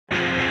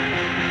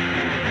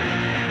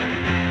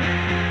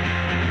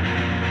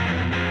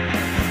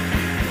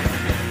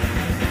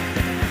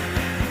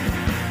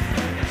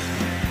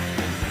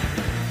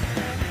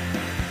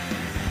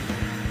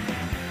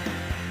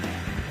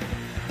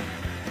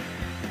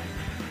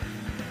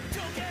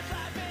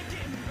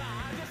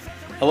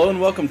Hello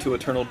and welcome to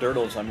Eternal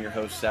Durdles. I'm your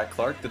host, Zach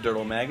Clark, the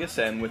Durdle Magus,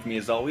 and with me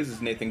as always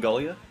is Nathan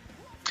Gullia.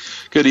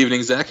 Good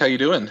evening, Zach. How you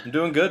doing? I'm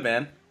doing good,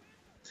 man.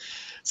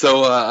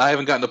 So I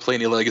haven't gotten to play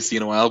any Legacy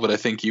in a while, but I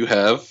think you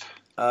have.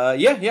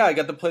 Yeah, I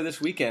got to play this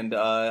weekend.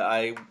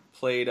 I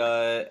played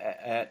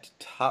at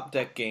Top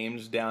Deck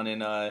Games down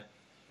in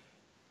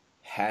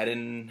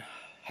Haddon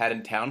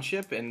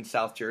Township in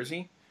South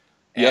Jersey.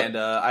 Yep. And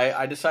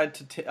I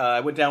decided to. I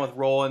went down with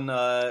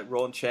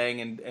Roland Chang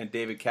and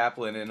David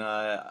Kaplan, and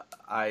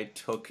I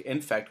took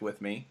Infect with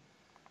me,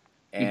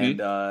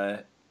 and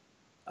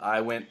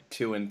I went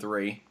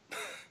 2-3.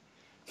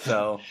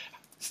 So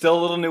still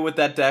a little new with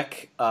that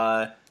deck,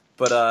 but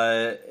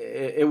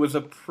it was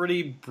a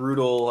pretty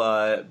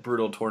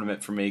brutal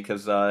tournament for me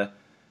because I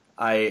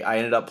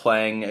ended up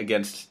playing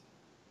against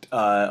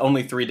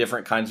only 3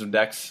 different kinds of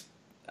decks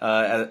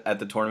at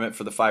the tournament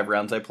for the 5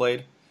 rounds I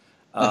played.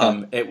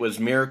 It was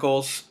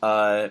Miracles,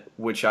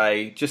 which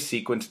I just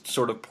sequenced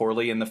sort of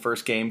poorly in the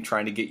first game,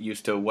 trying to get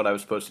used to what I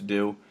was supposed to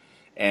do,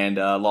 and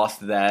lost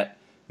to that.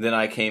 Then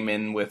I came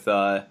in with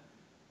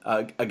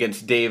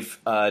against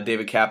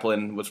David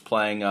Kaplan was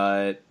playing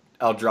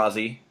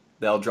Eldrazi,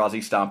 the Eldrazi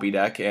Stompy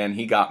deck, and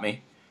he got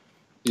me.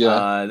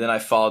 Yeah. Then I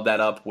followed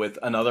that up with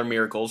another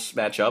Miracles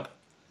matchup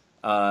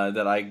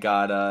that I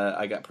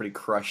got pretty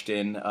crushed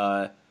in.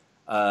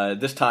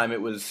 This time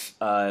it was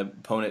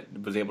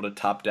opponent was able to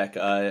top deck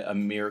a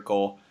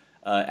Miracle.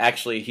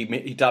 Actually,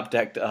 he top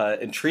decked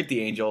Entreat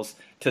the Angels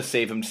to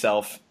save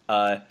himself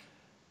to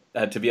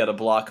be able to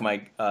block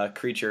my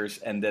creatures,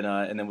 and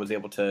then was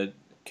able to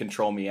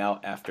control me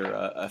out after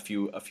a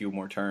few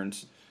more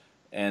turns.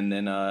 And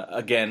then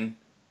again,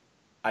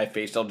 I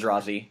faced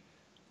Eldrazi,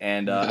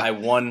 and I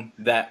won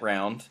that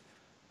round.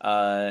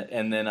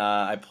 And then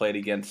I played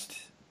against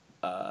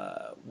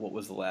what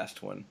was the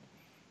last one?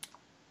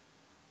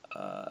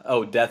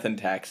 Death and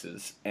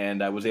Taxes,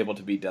 and I was able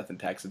to beat Death and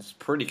Taxes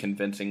pretty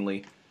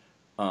convincingly.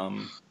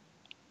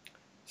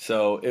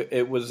 So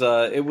it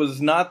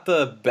was not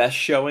the best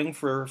showing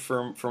for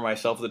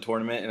myself at the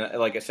tournament, and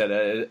like I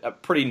said,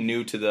 pretty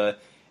new to the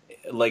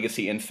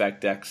Legacy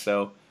Infect deck.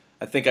 So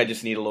I think I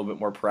just need a little bit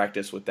more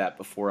practice with that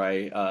before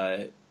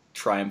I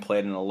try and play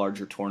it in a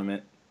larger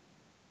tournament.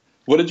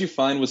 What did you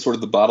find was sort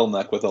of the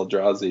bottleneck with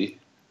Eldrazi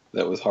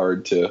that was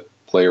hard to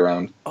play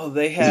around? Oh,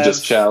 they have... Is it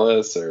just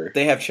Chalice, or...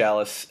 They have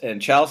Chalice, and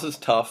Chalice is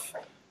tough,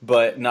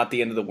 but not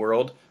the end of the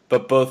world.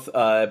 But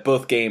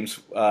both games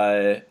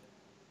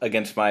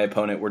against my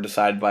opponent were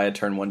decided by a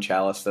turn 1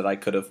 Chalice that I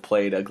could have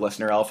played a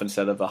Glistener Elf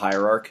instead of a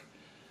Hierarch.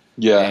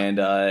 Yeah. And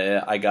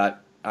I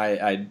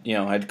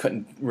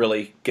couldn't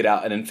really get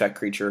out an Infect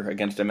creature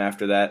against him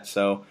after that,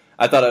 so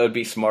I thought it would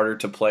be smarter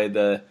to play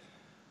the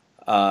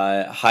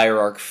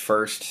Hierarch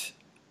first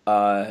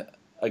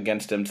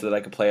against him so that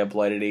I could play a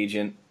Blighted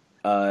Agent.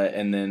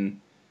 And then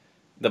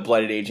the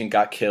Blighted Agent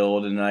got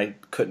killed, and I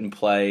couldn't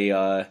play.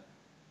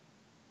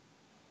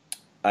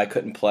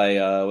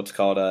 What's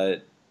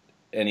called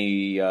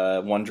any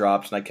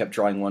 1-drops, and I kept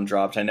drawing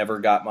 1-drops. I never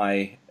got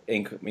my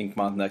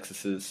Inkmoth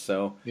Nexuses,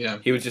 so yeah,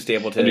 he was just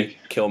able to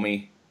kill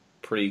me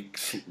pretty,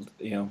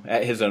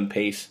 at his own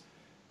pace.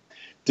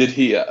 Did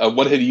he?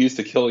 What did he use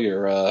to kill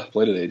your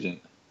Blighted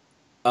Agent?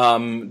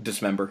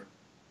 Dismember.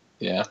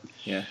 Yeah.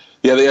 Yeah.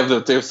 Yeah, they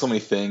have so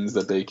many things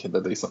that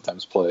they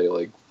sometimes play,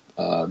 like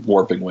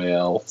Warping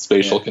Whale,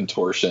 Spatial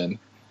Contortion.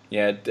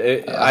 Yeah,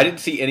 I didn't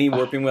see any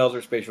Warping Whales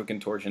or Spatial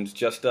Contortions,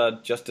 just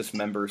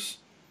Dismembers.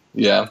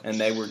 Yeah. And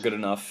they were good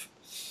enough,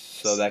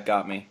 so that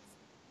got me.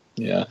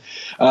 Yeah.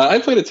 I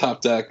played a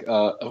top deck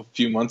a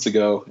few months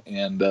ago,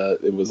 and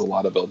it was a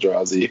lot of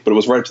Eldrazi, but it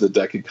was right after the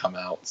deck had come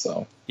out,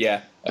 so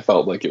yeah, I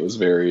felt like it was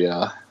very,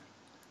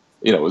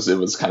 it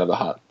was kind of the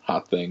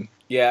hot thing.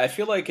 Yeah, I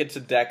feel like it's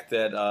a deck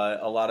that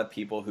a lot of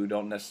people who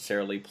don't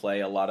necessarily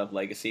play a lot of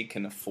Legacy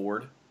can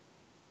afford.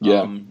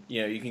 Yeah,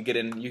 you can get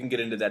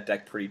into that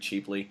deck pretty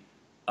cheaply,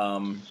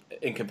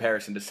 in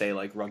comparison to say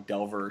like Rug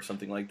Delver or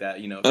something like that.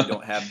 If you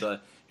don't have the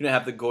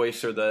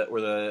Goyce or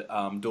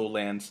the dual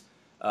lands,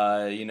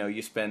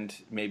 you spend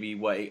maybe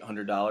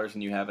 $800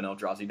 and you have an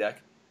Eldrazi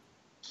deck.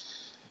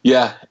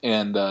 Yeah,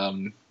 and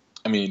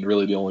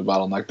really the only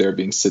bottleneck there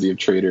being City of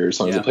Traders. As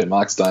long as you play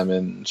Mox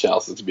Diamond,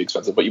 Chalice is to be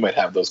expensive, but you might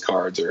have those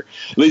cards, or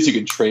at least you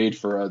can trade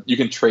for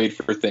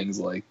things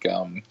like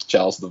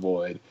Chalice of the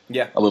Void.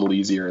 Yeah, a little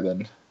easier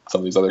than some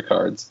of these other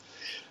cards.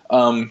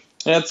 And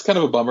it's kind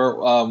of a bummer.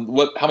 How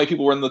many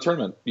people were in the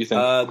tournament, you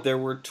think? There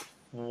were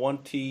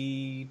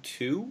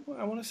 22,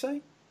 I want to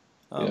say.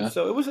 Yeah.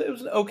 So it was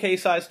an okay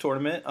sized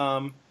tournament.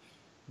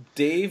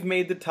 Dave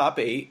made the top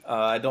 8.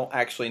 I don't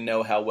actually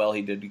know how well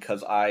he did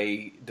because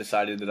I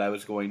decided that I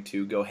was going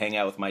to go hang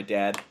out with my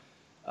dad,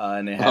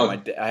 and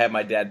I had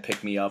my dad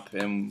pick me up,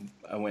 and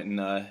I went and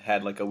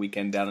had like a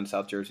weekend down in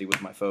South Jersey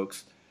with my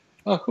folks.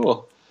 Oh,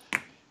 cool.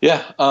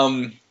 Yeah.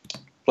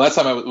 Last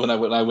time when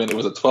I went, it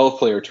was a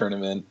 12-player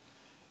tournament,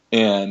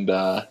 and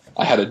I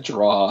had a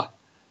draw,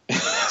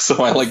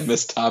 so I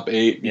missed top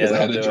 8 because I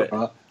had a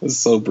draw. It was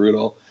so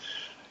brutal.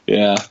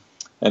 Yeah.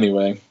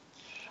 Anyway,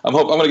 I'm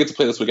going to get to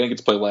play this week. I didn't get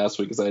to play last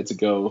week because I had to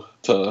go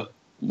to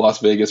Las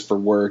Vegas for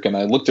work, and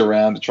I looked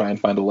around to try and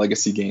find a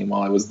Legacy game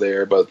while I was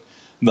there, but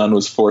none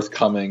was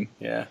forthcoming.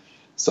 Yeah.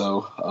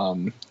 So,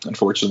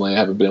 unfortunately, I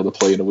haven't been able to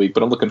play in a week,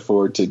 but I'm looking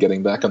forward to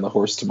getting back on the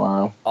horse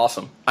tomorrow.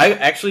 Awesome. I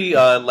actually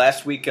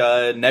last week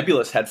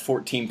Nebulous had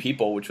 14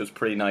 people, which was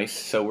pretty nice.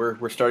 So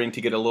we're starting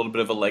to get a little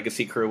bit of a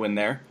Legacy crew in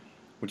there,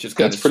 which is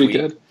kind of sweet. That's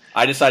pretty good.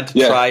 I decided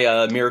to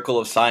try Miracle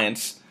of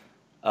Science,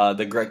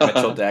 the Greg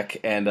Mitchell deck,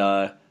 and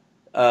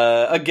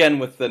again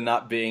with the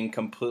not being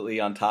completely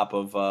on top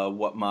of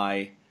what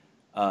my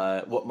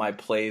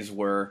plays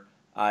were,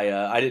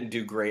 I didn't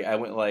do great. I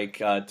went like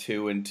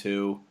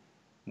 2-2.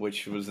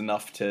 Which was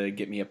enough to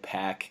get me a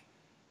pack.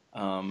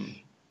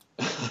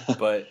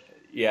 But,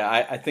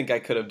 yeah, I think I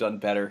could have done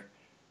better.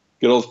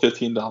 Good old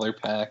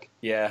 $15 pack.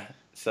 Yeah,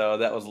 so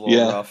that was a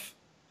little rough.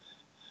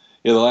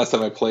 Yeah, the last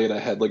time I played, I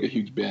had like a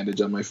huge bandage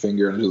on my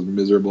finger, and it was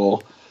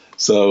miserable.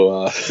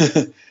 So,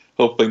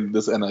 hoping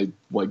this, and I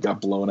like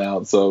got blown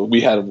out. So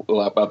we had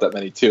about that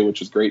many, too, which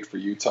was great for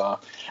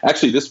Utah.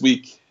 Actually, this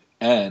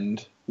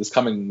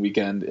coming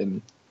weekend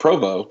in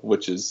Provo,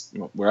 which is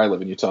where I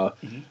live in Utah,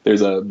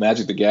 there's a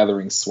Magic the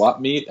Gathering swap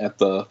meet at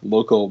the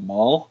local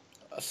mall.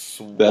 A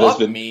swap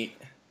meet?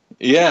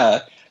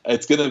 Yeah,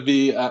 it's gonna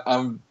be.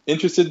 I'm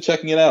interested in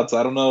checking it out. So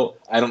I don't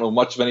know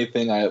much of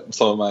anything.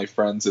 Some of my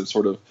friends have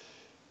sort of,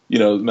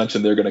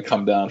 mentioned they're gonna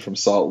come down from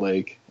Salt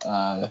Lake,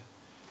 but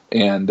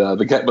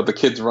the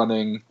kid's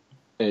running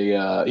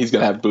he's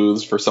gonna have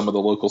booths for some of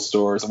the local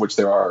stores, which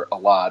there are a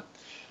lot,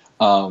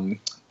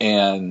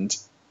 and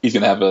he's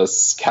going to have a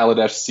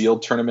Kaladesh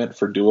sealed tournament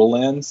for dual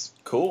lands.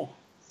 Cool.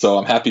 So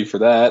I'm happy for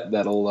that.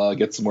 That'll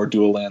get some more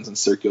dual lands in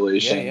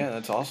circulation. Yeah,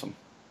 that's awesome.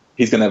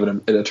 He's going to have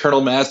an Eternal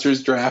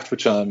Masters draft,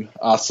 which I'm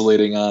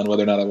oscillating on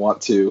whether or not I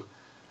want to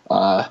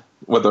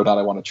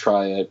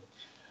try it.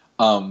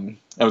 I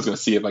was going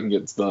to see if I can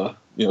get the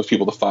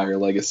people to fire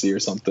Legacy or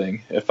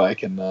something. If I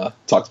can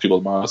talk to people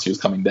tomorrow, see who's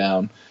coming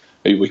down.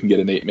 Maybe we can get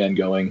an 8-man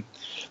going.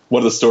 One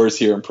of the stores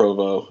here in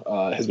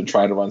Provo has been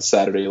trying to run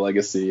Saturday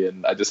Legacy,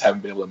 and I just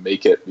haven't been able to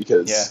make it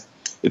because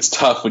it's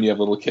tough when you have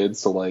little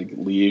kids to like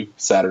leave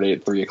Saturday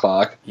at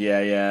 3:00.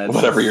 Yeah.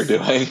 Whatever you're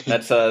doing.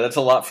 That's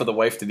a lot for the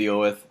wife to deal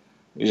with.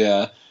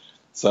 Yeah.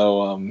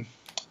 So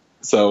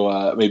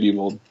maybe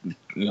we'll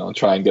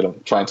try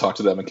and talk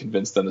to them and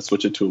convince them to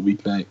switch it to a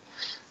weeknight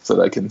so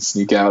that I can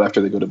sneak out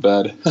after they go to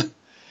bed.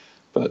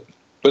 But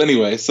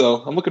anyway, so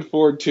I'm looking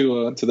forward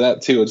to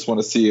that too. I just want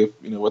to see if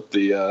what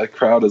the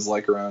crowd is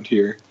like around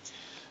here,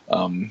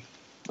 a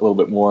little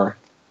bit more.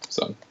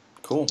 So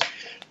cool.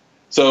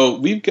 So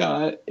we've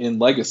got in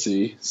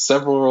Legacy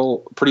several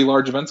pretty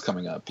large events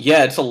coming up.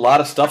 Yeah, it's a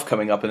lot of stuff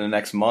coming up in the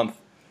next month.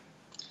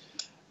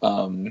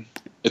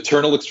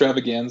 Eternal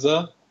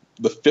Extravaganza,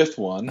 the fifth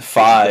one.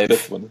 The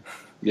fifth one.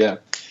 Yeah,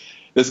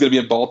 this is going to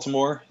be in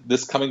Baltimore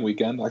this coming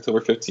weekend,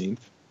 October 15th.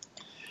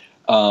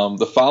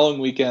 The following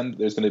weekend,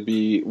 there's going to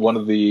be one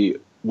of the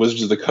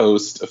Wizards of the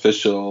Coast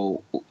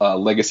official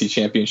Legacy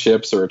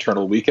Championships or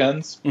Eternal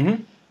Weekends.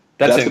 Mm-hmm.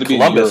 That's in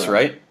Columbus,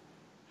 right?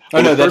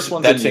 Well, no, that's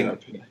in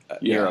Europe.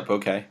 Europe,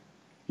 okay.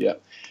 Yeah,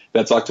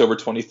 that's October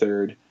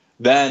 23rd.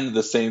 Then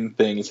the same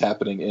thing is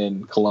happening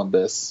in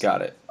Columbus.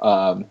 Got it.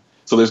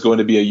 So there's going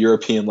to be a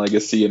European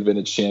Legacy and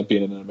Vintage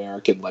Champion and an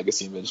American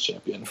Legacy and Vintage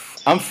Champion.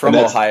 I'm from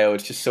Ohio.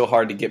 It's just so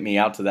hard to get me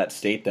out to that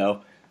state,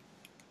 though.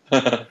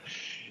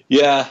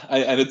 Yeah,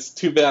 and it's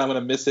too bad I'm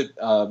going to miss it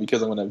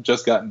because I'm going to have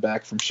just gotten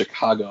back from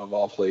Chicago, of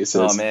all places.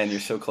 Oh, man, you're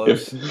so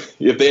close.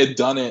 If they had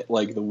done it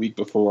like the week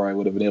before, I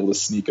would have been able to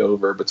sneak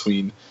over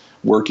between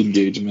work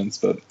engagements,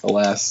 but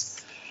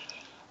alas.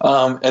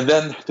 And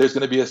then there's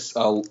going to be a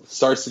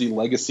Star City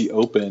Legacy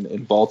Open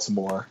in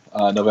Baltimore,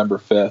 November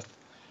 5th.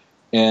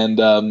 And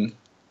can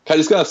I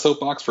just got a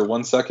soapbox for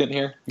 1 second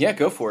here? Yeah,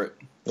 go for it.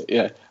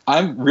 Yeah,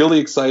 I'm really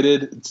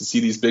excited to see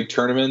these big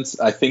tournaments.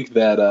 I think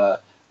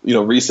that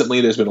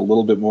recently there's been a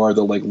little bit more of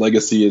the like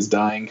Legacy is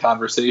dying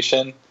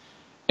conversation,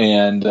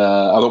 and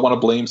I don't want to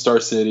blame Star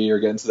City or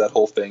get into that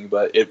whole thing,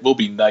 but it will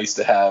be nice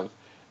to have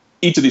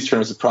each of these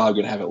tournaments is probably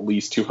going to have at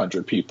least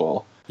 200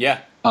 people.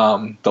 Yeah.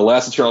 The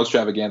last Eternal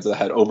Extravaganza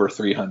had over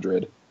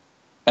 300,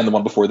 and the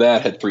one before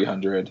that had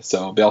 300,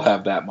 so they'll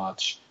have that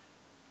much.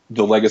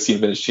 The Legacy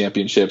and Vintage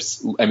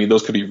Championships, I mean,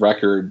 those could be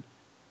record.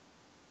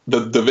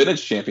 The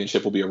Vintage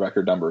Championship will be a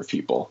record number of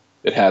people.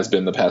 It has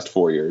been the past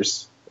 4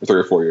 years,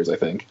 3 or 4 years, I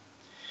think.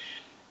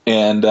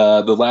 And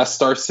the last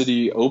Star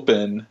City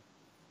Open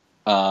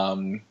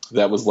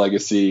that was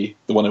Legacy,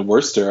 the one in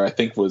Worcester, I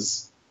think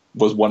was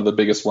one of the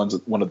biggest ones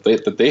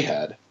that they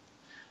had.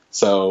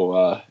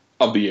 So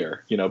of the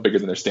year, bigger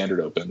than their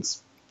standard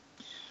opens.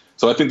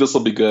 So I think this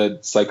will be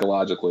good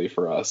psychologically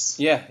for us.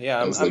 Yeah,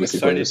 I'm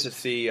excited players. to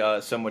see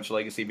so much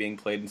Legacy being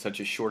played in such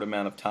a short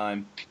amount of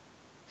time.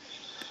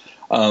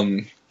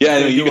 You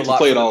get to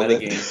play it all.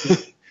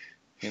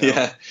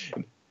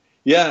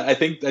 Yeah, I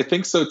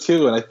think so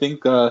too, and I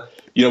think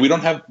we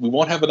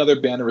won't have another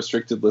banner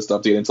restricted list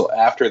update until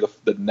after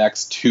the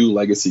next 2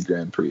 Legacy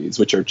Grand Prix,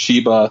 which are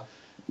Chiba,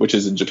 which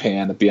is in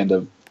Japan at the end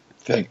of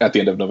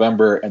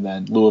November, and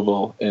then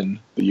Louisville in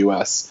the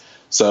U.S.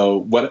 So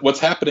what's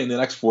happening in the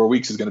next 4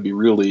 weeks is going to be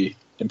really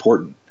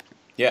important.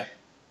 Yeah.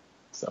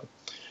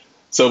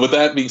 So with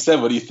that being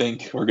said, what do you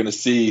think we're going to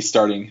see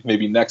starting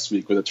maybe next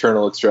week with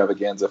Eternal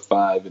Extravaganza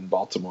 5 in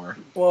Baltimore?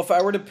 Well, if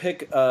I were to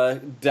pick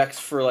decks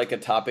for like a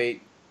top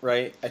 8,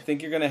 right, I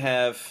think you're going to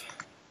have,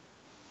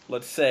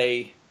 let's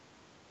say,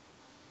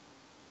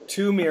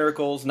 2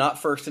 Miracles, not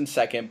first and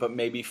second, but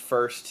maybe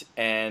first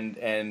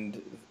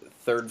and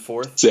third,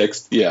 fourth.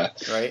 Sixth, yeah.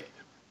 Right?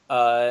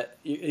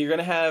 You're going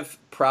to have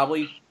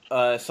probably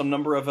some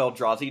number of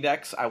Eldrazi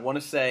decks. I want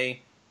to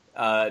say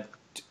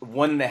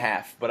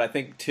 1.5, but I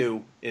think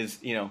 2 is,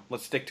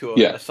 let's stick to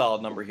a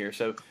solid number here.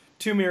 So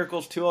 2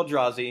 Miracles, 2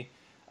 Eldrazi.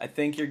 I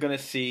think you're going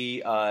to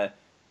see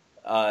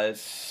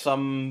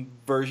some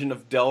version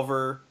of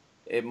Delver.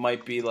 It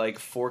might be like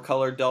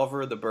 4-color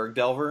Delver, the Berg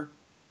Delver.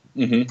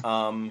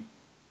 Mm-hmm.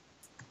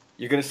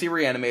 You're going to see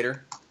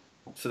Reanimator.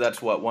 So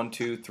that's what, 1,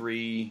 2,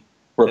 3...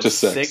 We're up to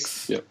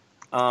 6. Yep.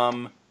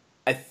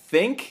 I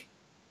think,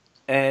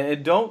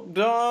 and don't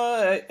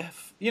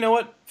you know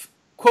what?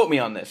 Quote me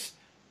on this.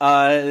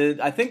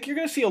 I think you're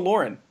going to see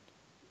Aloran.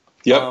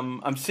 Yep.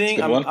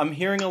 I'm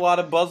hearing a lot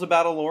of buzz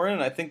about Aloran,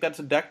 and I think that's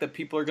a deck that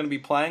people are going to be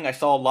playing. I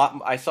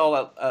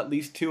saw at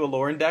least 2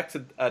 Aloran decks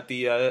at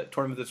the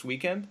tournament this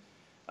weekend.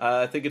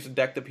 I think it's a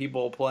deck that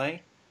people will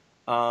play.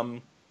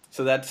 So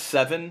that's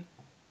 7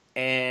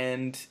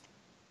 and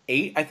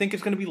 8. I think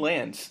it's going to be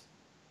lands.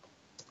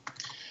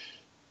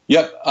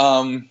 Yep.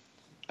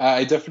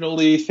 I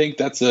definitely think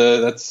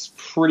that's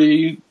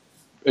pretty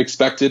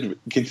expected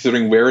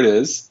considering where it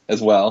is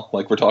as well.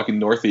 Like we're talking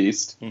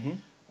Northeast. Mm-hmm.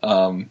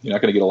 You're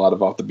not going to get a lot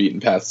of off the beaten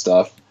path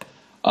stuff.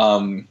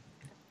 I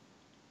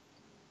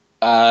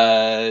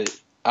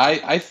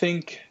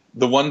think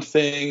the one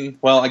thing.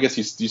 Well, I guess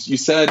you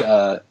said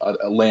a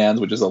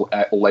lands, which is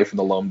a Life in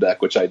the Loam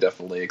deck, which I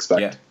definitely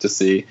expect to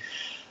see.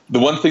 The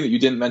one thing that you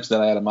didn't mention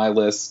that I had on my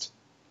list,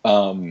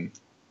 and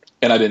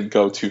I didn't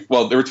go too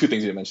well. There were 2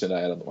 things you mentioned that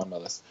I had on my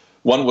list.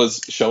 One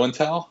was Show and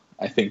Tell.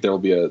 I think there will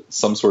be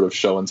some sort of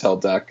Show and Tell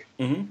deck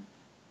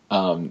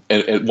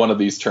at one of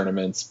these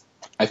tournaments.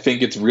 I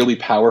think it's really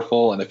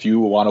powerful, and if you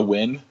want to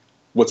win,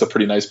 what's a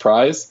pretty nice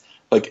prize?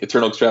 Like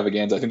Eternal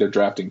Extravaganza, I think they're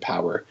drafting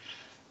power.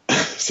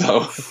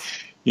 So, that's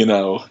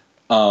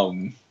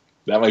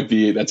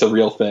a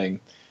real thing.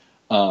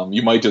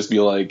 You might just be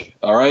like,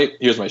 all right,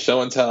 here's my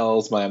Show and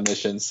Tells, my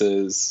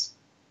Omnisciences,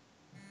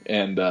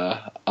 and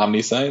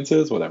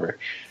Omnisciences, whatever.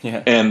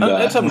 Yeah, and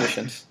that's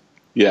Omniscience.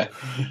 Yeah,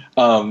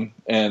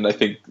 and I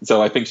think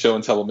Show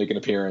and Tell will make an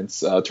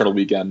appearance. Eternal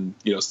Weekend,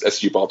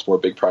 SG Baltimore,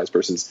 big prize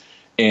purses,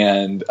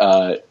 and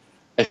I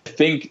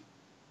think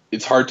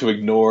it's hard to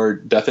ignore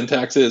Death and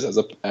Taxes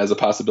as a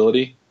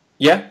possibility.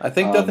 Yeah, I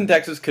think Death and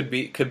Taxes could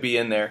be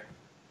in there.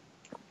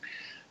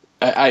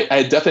 I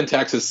had Death and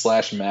Taxes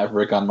 /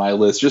 Maverick on my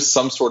list. Just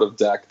some sort of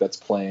deck that's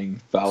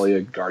playing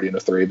Thalia, Guardian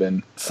of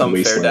Thraben, some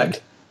fair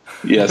deck.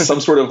 Yeah,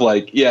 some sort of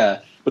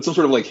but some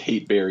sort of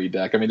hate berry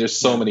deck. I mean, there's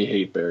so many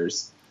hate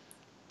bears.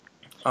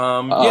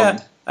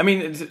 I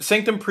mean,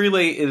 Sanctum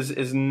Prelate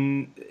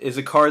is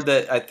a card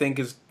that I think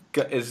is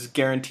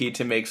guaranteed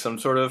to make some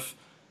sort of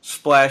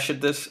splash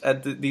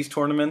at these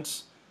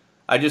tournaments.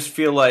 I just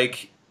feel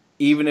like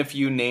even if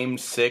you name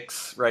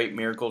 6, right,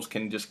 Miracles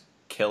can just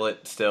kill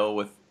it still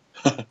with,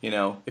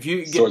 if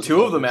you get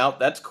 2 of them out,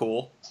 that's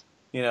cool,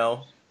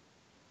 But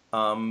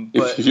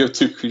if you have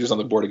 2 creatures on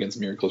the board against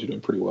Miracles, you're doing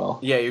pretty well.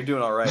 Yeah, you're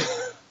doing all right.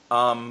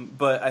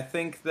 But I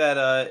think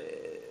that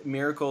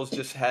Miracles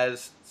just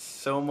has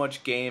so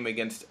much game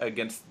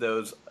against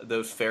those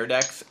fair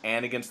decks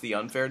and against the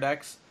unfair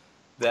decks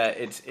that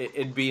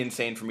it'd be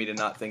insane for me to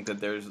not think that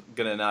there's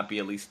gonna not be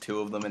at least 2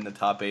 of them in the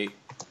top 8.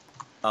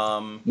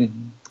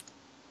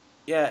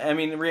 Yeah, I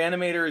mean,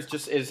 Reanimator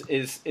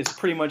is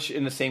pretty much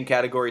in the same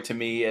category to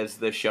me as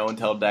the Show and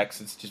Tell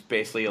decks. It's just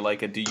basically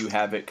like a Do You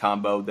Have It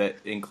combo that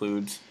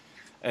includes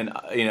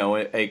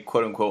a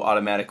quote unquote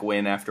automatic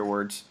win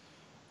afterwards.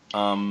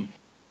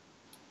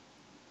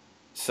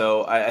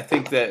 So I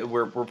think that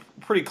we're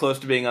pretty close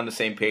to being on the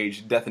same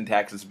page. Death and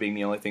Taxes being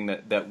the only thing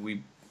that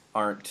we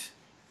aren't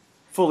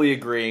fully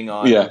agreeing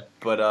on. Yeah.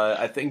 But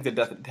I think that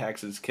Death and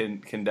Taxes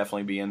can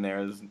definitely be in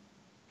there.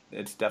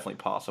 It's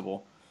definitely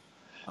possible.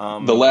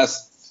 The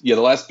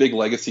last big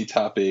legacy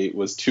top 8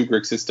 was 2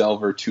 Grixis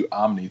Delver, 2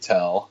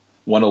 Omnitel,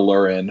 1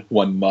 Alurin,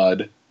 1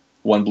 Mud,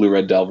 1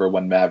 Blue-Red Delver,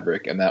 1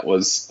 Maverick, and that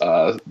was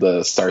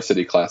the Star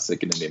City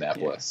Classic in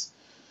Indianapolis.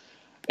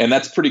 Yeah. And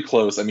that's pretty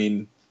close. I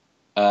mean,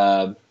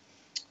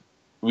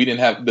 we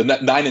didn't have the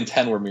 9 and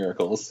 10 were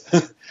Miracles,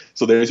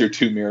 so there's your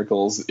 2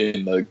 Miracles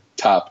in the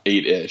top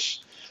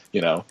 8-ish.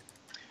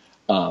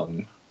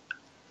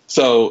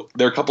 So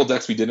there are a couple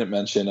decks we didn't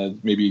mention,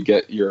 and maybe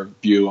get your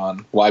view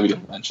on why we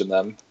didn't mention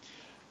them.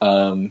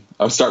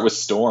 I'll start with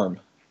Storm.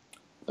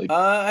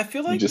 I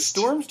feel like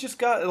Storm's just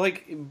got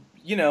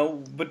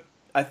but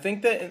I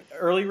think that in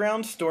early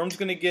rounds Storm's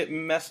going to get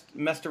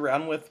messed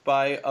around with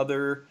by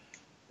other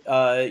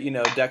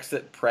decks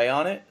that prey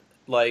on it,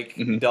 like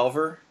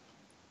Delver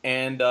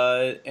and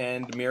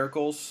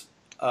Miracles,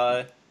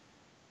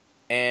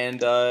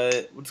 and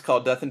what's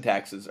called Death and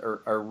Taxes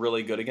are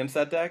really good against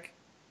that deck.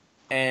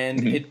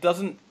 And it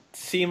doesn't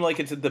seem like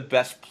it's at the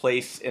best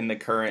place in the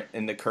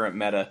current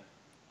meta.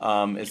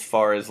 As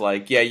far as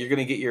like, yeah, you're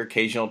gonna get your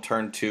occasional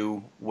turn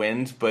 2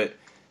 wins, but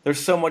there's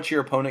so much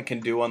your opponent can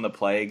do on the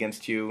play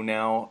against you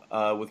now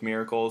with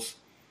Miracles.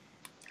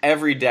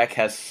 Every deck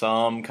has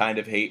some kind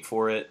of hate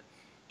for it.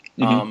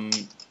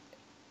 Mm-hmm.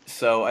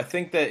 So I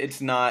think that it's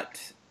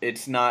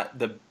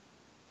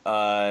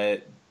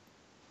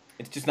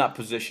just not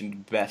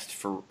positioned best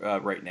for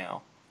right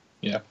now.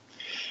 Yeah,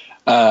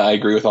 I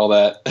agree with all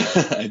that.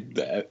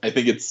 I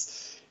think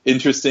it's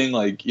interesting.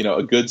 Like,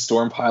 a good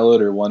Storm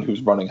pilot or one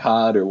who's running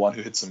hot or one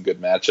who hits some good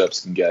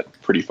matchups can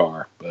get pretty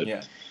far. But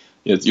yeah,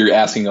 you're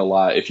asking a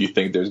lot if you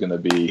think there's going to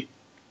be.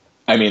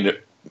 I mean,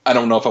 I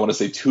don't know if I want to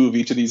say 2 of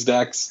each of these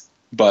decks,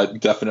 but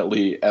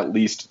definitely at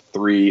least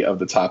 3 of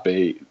the top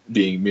 8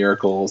 being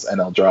Miracles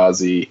and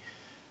Eldrazi.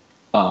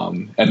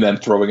 And then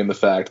throwing in the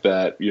fact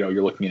that,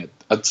 you're looking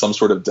at some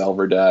sort of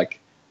Delver deck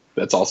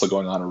that's also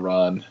going on a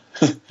run.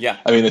 Yeah.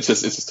 I mean, it's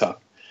just tough.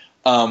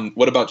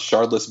 What about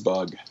Shardless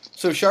Bug?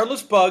 So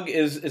Shardless Bug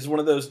is one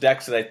of those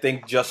decks that I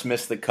think just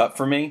missed the cut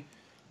for me.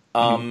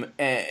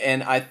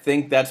 And I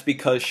think that's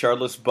because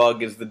Shardless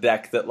Bug is the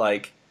deck that,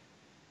 like,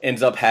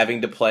 ends up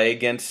having to play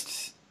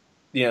against,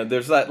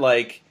 there's that,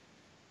 like,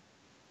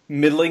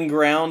 middling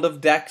ground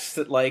of decks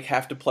that, like,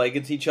 have to play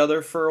against each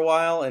other for a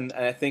while, and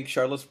I think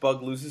Shardless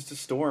Bug loses to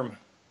Storm.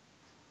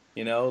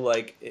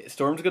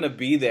 Storm's going to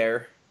be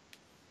there.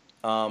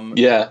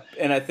 Yeah.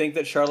 And I think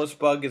that Shardless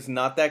Bug is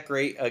not that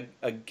great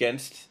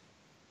against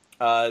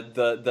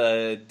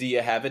the Do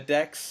You Have It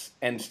decks,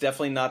 and it's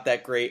definitely not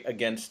that great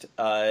against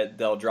the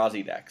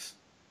Eldrazi decks.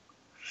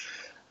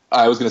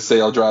 I was going to say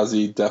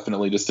Eldrazi,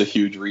 definitely just a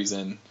huge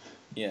reason.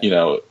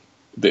 Yeah.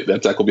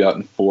 That deck will be out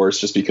in force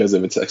just because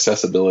of its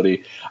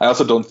accessibility. I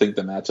also don't think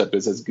the matchup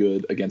is as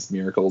good against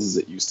Miracles as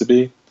it used to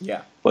be.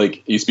 Yeah. Like,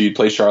 it used to be you'd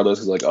play Shardless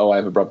because, like, I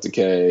have Abrupt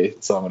Decay,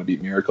 so I'm going to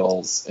beat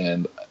Miracles.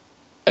 And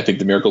I think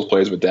the Miracles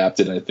players have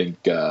adapted, and I think...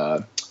 yeah,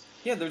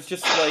 there's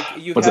just,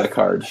 like... you what's have that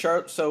card?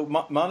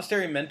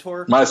 Monastery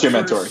Mentor... Monastery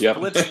Mentor, yep.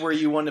 Splits where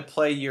you want to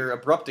play your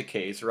Abrupt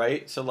Decays,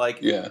 right? So,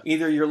 like,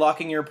 either you're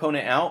locking your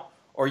opponent out,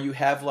 or you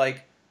have,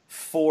 like,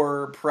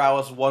 4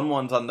 Prowess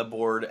 1/1s on the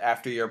board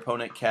after your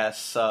opponent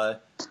casts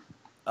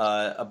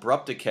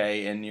Abrupt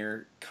Decay, and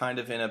you're kind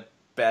of in a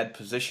bad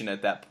position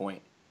at that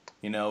point.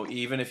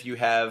 Even if you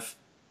have,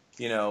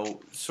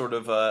 sort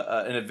of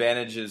an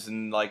advantage is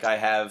in, like, I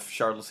have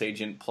Shardless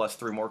Agent plus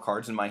 3 more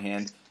cards in my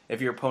hand.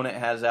 If your opponent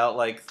has out,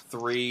 like,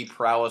 3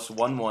 Prowess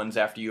 1/1s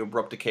after you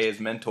Abrupt Decay as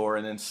Mentor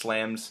and then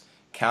slams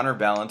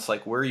Counterbalance,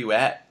 like, where are you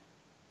at?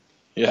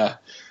 Yeah,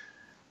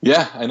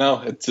 I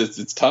know.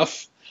 It's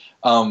tough.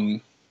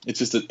 It's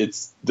just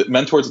the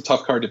Mentor's a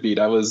tough card to beat.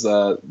 I was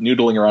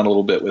noodling around a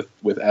little bit with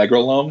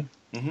Aggro Loam,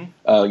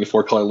 like a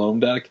 4-color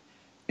Loam deck,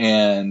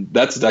 and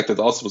that's a deck that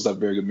also was a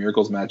very good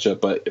Miracles matchup.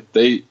 But if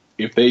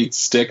they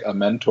stick a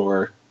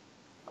Mentor,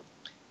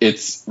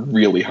 it's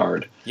really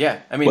hard. Yeah,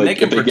 I mean, they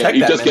can protect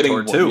that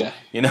Mentor too. Yeah.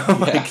 It's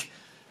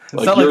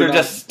not like they're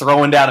just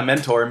throwing down a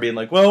Mentor and being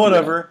like, well,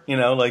 whatever.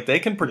 Like, they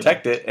can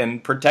protect it,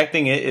 and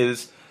protecting it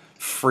is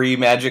free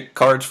Magic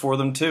cards for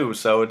them too.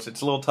 So it's a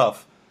little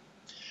tough.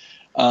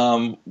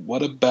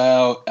 What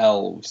about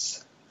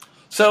Elves?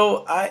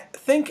 So I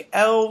think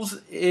Elves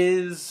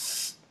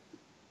loses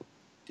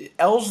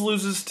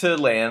to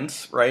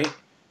lands, right?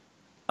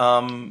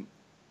 And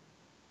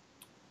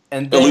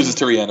then it loses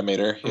to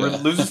Reanimator.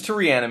 Yeah. Loses to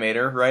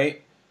Reanimator,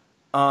 right?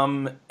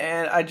 And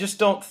I just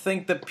don't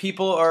think that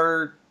people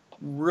are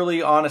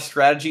really on a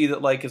strategy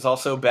that, like, is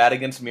also bad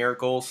against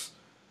Miracles.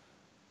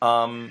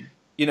 I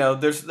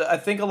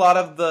think a lot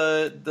of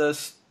the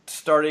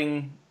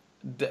starting,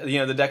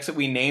 the decks that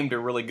we named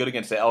are really good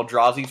against it.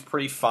 Eldrazi's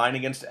pretty fine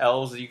against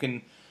Elves. You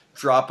can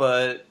drop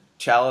a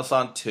Chalice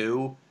on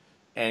 2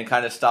 and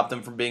kind of stop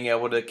them from being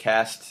able to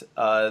cast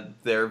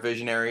their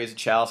Visionaries.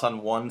 Chalice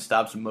on 1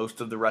 stops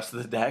most of the rest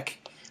of the deck.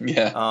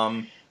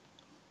 Yeah.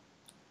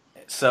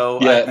 So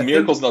I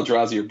Miracles and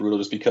Eldrazi are brutal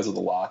just because of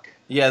the lock.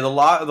 Yeah, the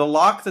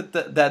lock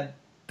that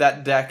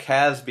deck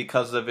has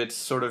because of its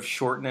sort of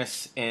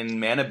shortness in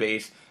mana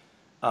base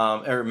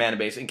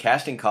and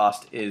casting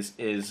cost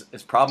is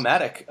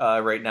problematic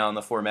right now in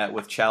the format,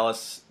 with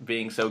Chalice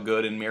being so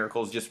good and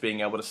Miracles just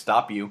being able to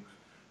stop you,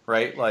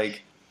 right?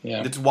 Like,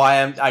 that's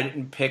why I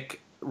didn't pick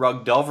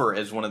Rug Delver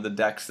as one of the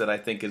decks that I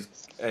think is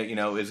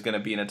is going to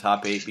be in a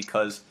top 8,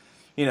 because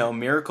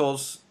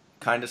Miracles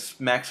kind of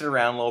smacks it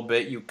around a little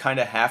bit. You kind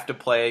of have to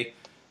play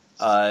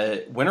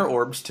Winter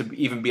Orbs to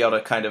even be able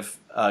to kind of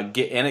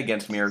get in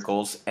against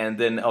Miracles, and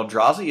then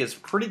Eldrazi is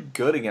pretty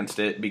good against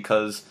it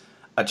because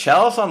a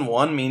Chalice on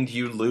 1 means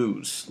you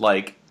lose.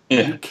 Like,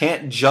 you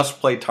can't just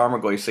play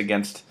Tarmogoyf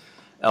against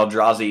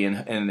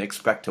Eldrazi and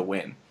expect to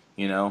win,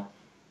 Yeah,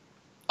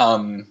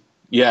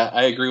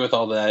 I agree with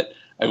all that.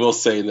 I will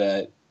say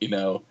that,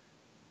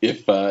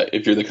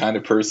 if you're the kind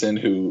of person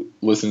who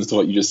listens to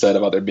what you just said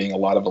about there being a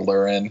lot of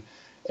Aluren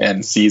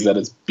and sees that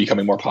it's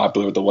becoming more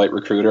popular with the White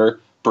Recruiter,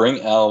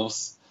 bring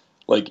Elves.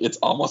 Like, it's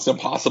almost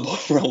impossible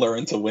for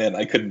Aluren to win.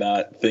 I could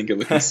not think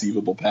of a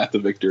conceivable path to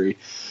victory.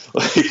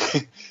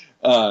 Like,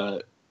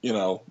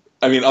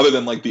 I mean, other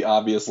than like the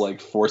obvious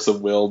like force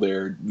of will,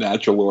 their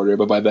natural order,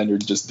 but by then you're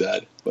just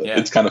dead. But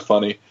it's kind of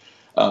funny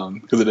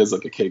because it is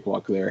like a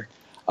cakewalk there.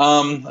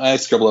 I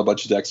scribble a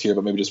bunch of decks here,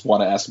 but maybe just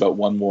want to ask about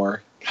one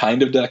more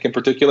kind of deck in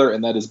particular,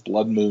 and that is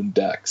Blood Moon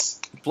decks.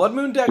 Blood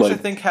Moon decks, I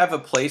think, have a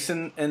place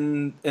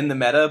in the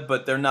meta,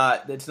 but they're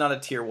not. It's not a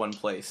tier 1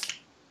 place.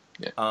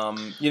 Yeah.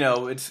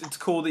 It's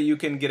cool that you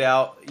can get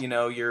out,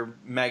 your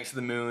Magus of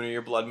the Moon or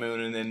your Blood Moon,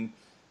 and then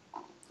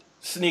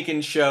sneak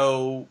and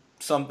show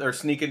some or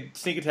sneak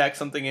attack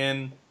something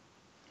in,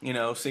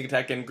 sneak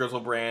attack in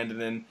Grizzlebrand,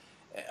 and then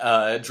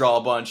draw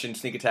a bunch and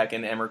sneak attack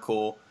in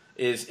Emrakul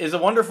is a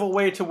wonderful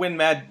way to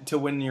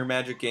win your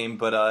Magic game.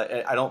 But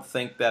I don't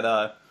think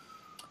that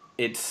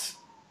it's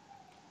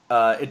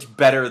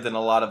better than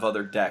a lot of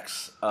other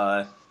decks.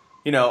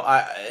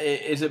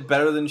 Is it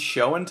better than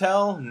Show and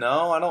Tell?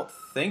 No, I don't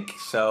think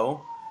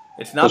so.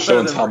 It's not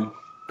better than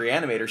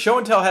Reanimator. Show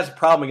and Tell has a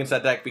problem against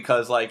that deck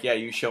because,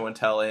 you Show and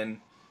Tell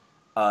in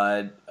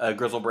a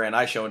Grizzlebrand,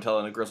 I Show and Tell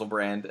in a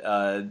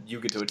Grizzlebrand, you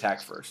get to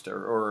attack first,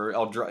 or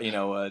I'll draw,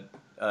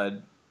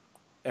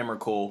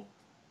 Emrakul,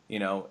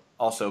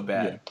 also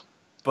bad. Yeah.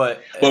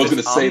 But I was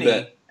going to say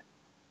that.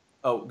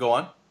 Oh, go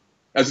on.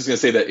 I was just going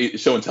to say that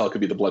Show and Tell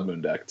could be the Blood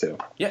Moon deck, too.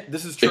 Yeah,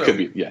 this is true. It could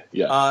be, yeah.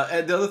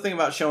 And the other thing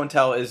about Show and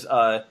Tell is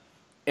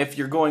if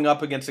you're going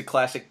up against a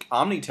classic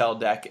Omnitel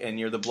deck and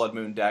you're the Blood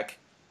Moon deck,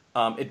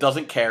 it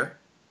doesn't care,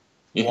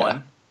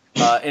 one.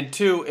 And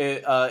two,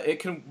 it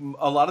can.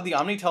 A lot of the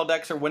Omnitel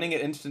decks are winning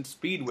at instant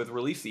speed with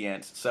Release the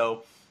Ants.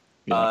 So,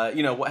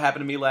 what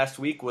happened to me last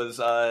week was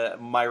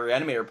my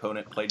Reanimator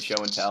opponent played Show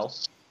and Tell.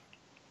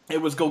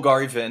 It was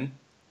Golgari Vin.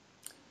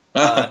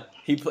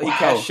 He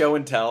cast Show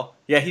and Tell.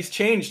 Yeah, he's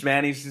changed,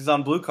 man. He's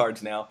on blue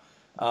cards now.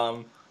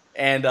 I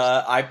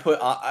put,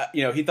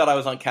 he thought I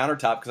was on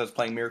countertop because I was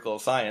playing Miracle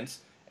of Science,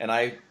 and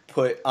I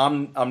put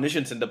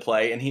Omniscience into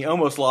play, and he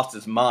almost lost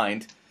his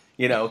mind,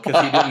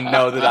 because he didn't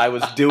know that I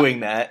was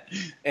doing that.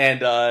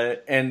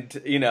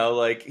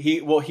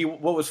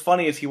 What was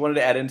funny is he wanted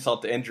to add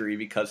insult to injury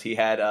because he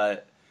had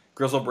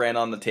Grizzlebrand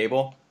on the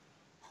table.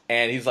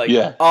 And he's like,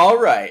 all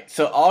right,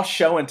 so I'll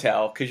Show and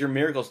Tell because your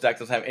Miracles deck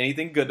doesn't have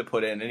anything good to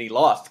put in. And he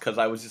lost because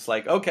I was just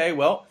like, okay,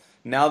 well,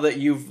 now that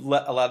you've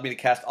allowed me to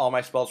cast all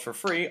my spells for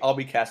free, I'll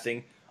be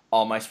casting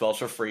all my spells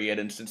for free at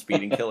instant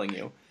speed and killing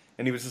you.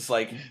 And he was just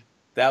like,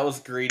 that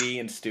was greedy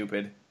and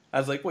stupid. I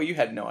was like, well, you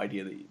had no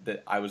idea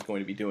that I was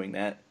going to be doing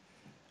that.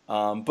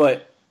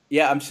 But,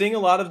 yeah, I'm seeing a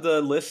lot of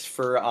the lists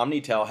for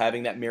Omnitel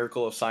having that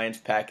Miracle of Science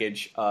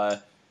package,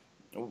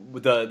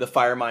 with the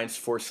Firemind's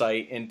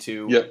Foresight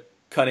into... Yep.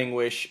 Cunning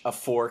Wish, a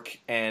Fork,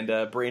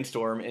 and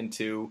Brainstorm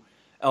into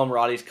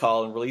Elmradi's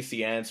Call and release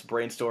the Ants.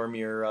 Brainstorm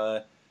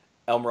your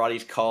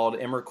Elmradi's Called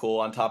Emrakul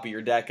on top of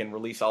your deck and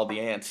release all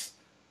the Ants.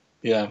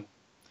 Yeah.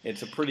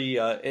 It's a pretty...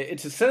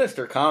 it's a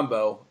sinister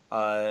combo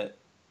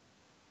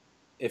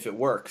if it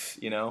works,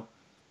 Yep,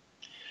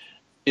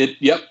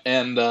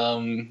 and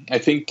I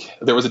think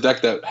there was a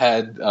deck that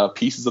had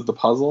Pieces of the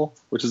Puzzle,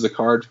 which is a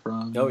card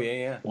from... Oh,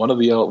 yeah. One of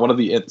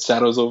the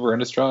Shadows over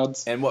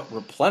Innistrades. And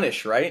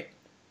Replenish, right?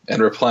 And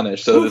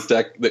Replenish. So this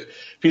deck, the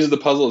Piece of the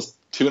Puzzle is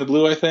 2 and a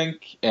blue, I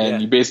think. And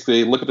you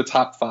basically look at the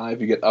top 5.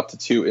 You get up to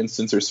 2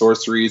 instants or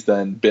sorceries,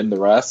 then bin the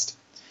rest.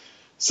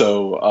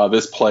 So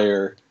this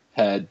player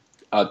had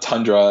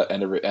Tundra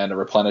and a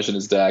Replenish in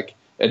his deck,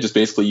 and just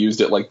basically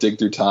used it like Dig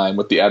Through Time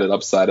with the added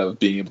upside of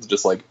being able to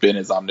just like bin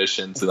his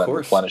Omniscience and then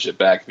replenish it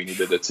back if he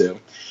needed it to.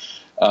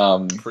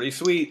 Pretty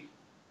sweet.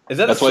 Is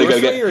that a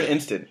sorcery or an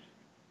instant?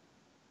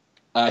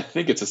 I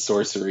think it's a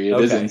sorcery. It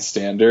is in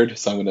standard,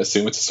 so I'm going to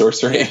assume it's a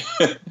sorcery.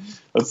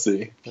 Let's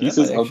see.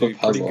 Pieces of the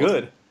Puzzle. Pretty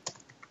good.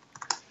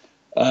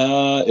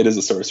 It is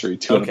a sorcery.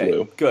 2 and a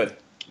blue. Good.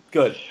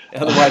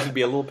 Otherwise, it'd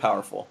be a little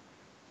powerful.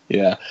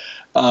 Yeah.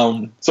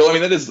 So I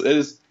mean, it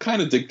is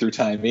kind of Dig Through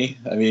Timey.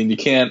 I mean, you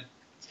can't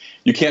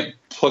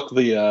pluck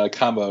the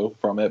combo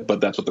from it, but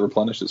that's what the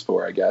Replenish is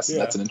for, I guess. And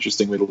that's an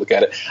interesting way to look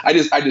at it. I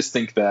just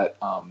think that.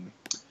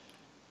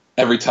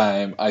 Every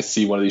time I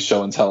see one of these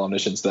Show and Tell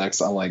Omniscience decks,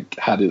 I'm like,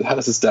 how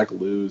does this deck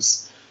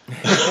lose?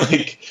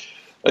 like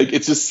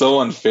it's just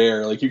so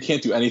unfair. Like, you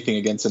can't do anything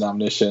against an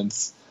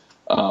Omniscience.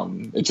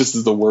 It just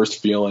is the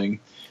worst feeling.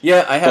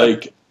 Yeah,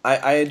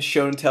 I had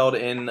Show and Tell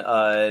in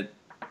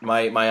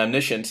my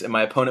Omniscience, and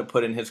my opponent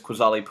put in his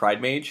Quasali Pride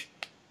Mage,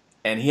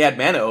 and he had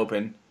mana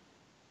open,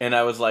 and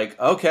I was like,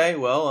 okay,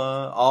 well,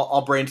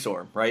 I'll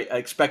Brainstorm, right?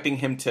 Expecting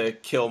him to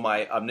kill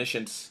my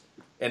Omniscience,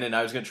 and then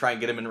I was going to try and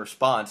get him in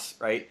response,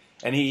 right?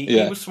 And he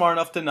was smart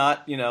enough to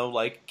not,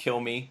 kill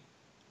me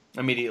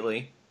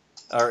immediately.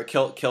 Or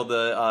kill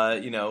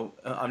the,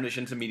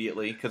 Omniscience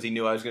immediately, because he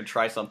knew I was going to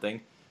try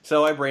something.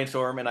 So I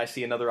Brainstorm, and I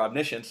see another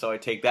Omniscience, so I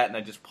take that, and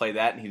I just play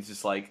that, and he's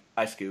just like,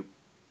 I scoop.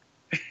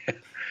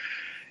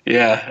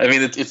 Yeah, I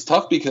mean, it's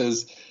tough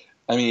because,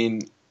 I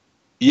mean,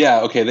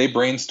 they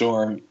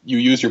Brainstorm, you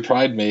use your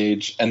Pride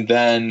Mage, and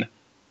then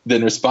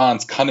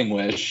response, Cunning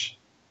Wish.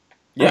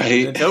 Yeah,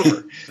 right? It's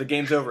over. The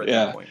game's over at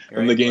that point. Right?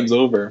 And the game's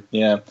over,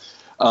 yeah.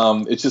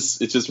 It's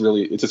just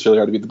really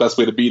hard to beat. The best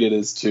way to beat it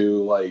is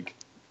to like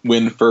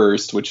win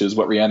first, which is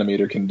what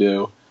Reanimator can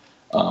do.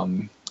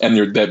 and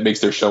that makes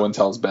their show and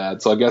tells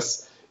bad. So I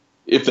guess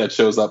if that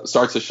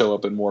starts to show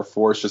up in more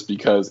force, just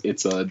because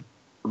it's a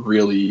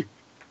really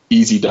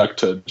easy deck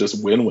to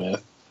just win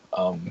with,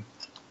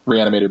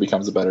 Reanimator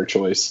becomes a better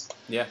choice.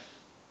 Yeah.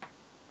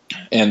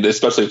 And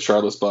especially if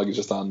Shardless Bug is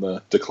just on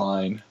the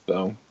decline,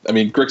 though. I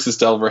mean, Grixis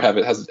Delver has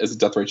a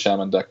Deathrite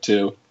Shaman deck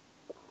too.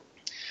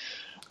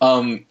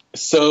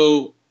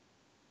 So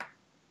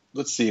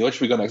let's see. What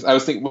should we go next? I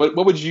was thinking, what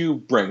would you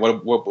bring?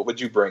 What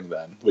would you bring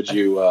then? Would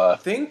you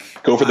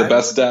go for the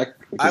best deck,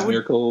 which is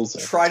Miracles?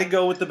 Try to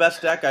go with the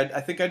best deck.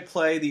 I think I'd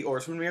play the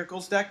Orsman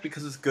Miracles deck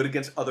because it's good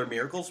against other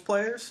Miracles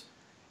players,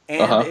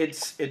 and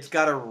it's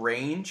got a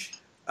range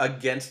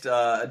against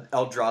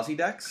Eldrazi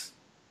decks.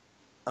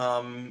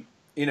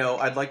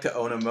 I'd like to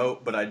own a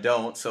Moat, but I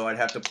don't, so I'd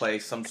have to play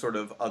some sort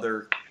of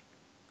other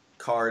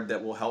card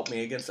that will help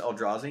me against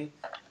Eldrazi.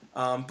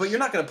 But you're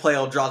not going to play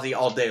Eldrazi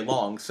all day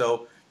long,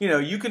 so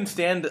you can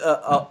stand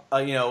a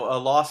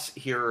loss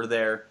here or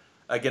there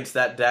against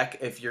that deck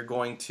if you're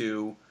going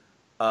to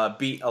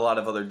beat a lot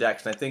of other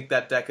decks. And I think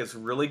that deck is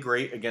really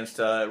great against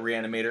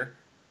Reanimator,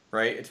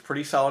 right? It's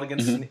pretty solid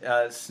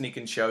against Sneak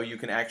and Show. You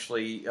can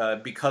actually,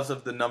 because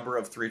of the number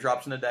of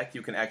 3-drops in the deck,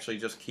 you can actually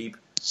just keep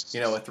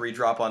a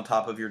 3-drop on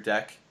top of your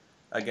deck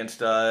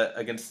against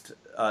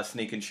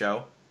Sneak and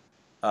Show,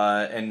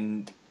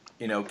 and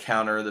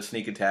counter the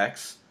sneak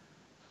attacks.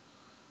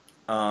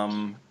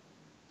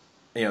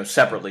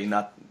 Separately,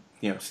 not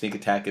sneak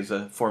attack is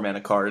a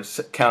 4-mana card.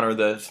 Counter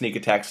the sneak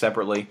attack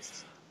separately.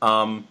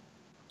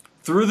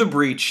 Through the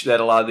Breach that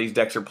a lot of these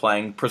decks are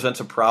playing presents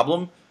a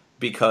problem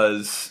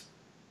because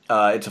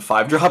it's a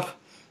 5-drop.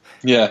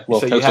 Yeah, well,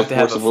 so you have to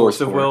have a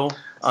Force of Will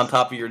on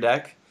top of your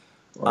deck.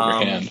 Or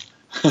your hand.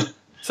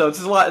 So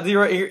it's a lot.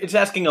 It's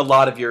asking a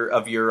lot of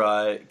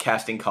your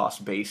casting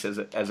cost base, as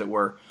it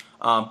were.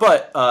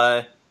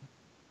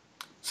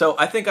 So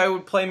I think I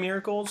would play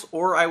Miracles,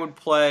 or I would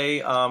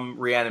play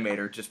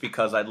Reanimator, just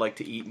because I'd like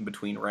to eat in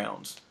between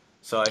rounds.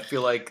 So I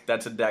feel like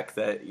that's a deck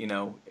that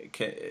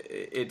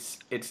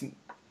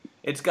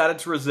it's got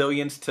its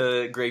resilience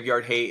to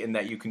Graveyard Hate in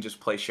that you can just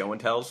play Show and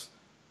Tells.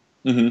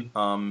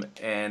 Mm-hmm.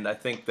 And I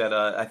think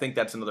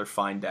that's another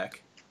fine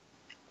deck.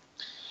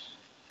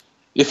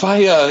 If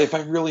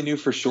I really knew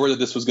for sure that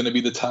this was going to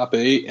be the top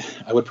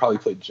 8, I would probably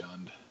play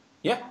Jund.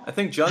 Yeah, I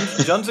think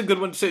Jund's a good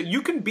one. So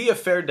you can be a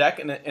fair deck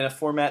in a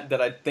format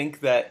that I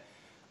think that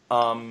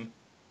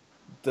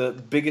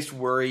the biggest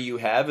worry you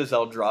have is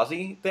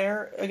Eldrazi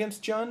there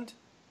against Jund,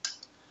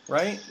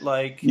 right?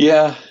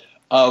 Yeah,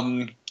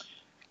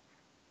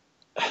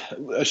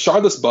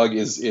 Shardless Bug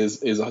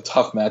is a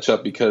tough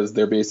matchup because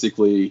they're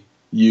basically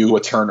you a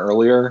turn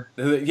earlier.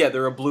 Yeah,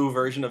 they're a blue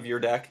version of your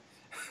deck.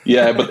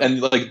 Yeah, but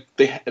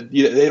they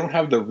don't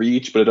have the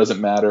reach, but it doesn't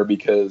matter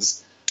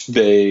because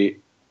they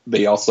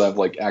also have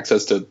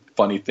access to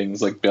funny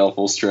things like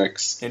Baleful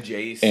Strix and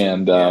Jace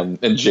and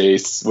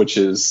Jace, which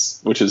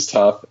is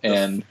tough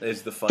and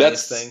is the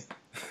funniest thing.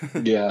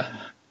 Yeah.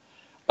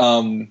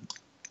 I mean,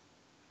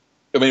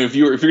 if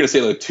you're gonna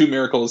say 2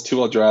 Miracles, 2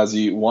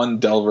 Eldrazi, 1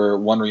 Delver,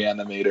 1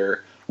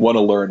 Reanimator, 1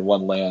 Allure, and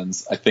 1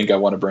 lands, I think I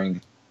want to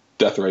bring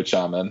Deathrite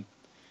Shaman.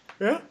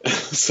 Yeah.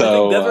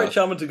 So I think Deathrite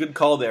Shaman's a good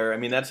call there. I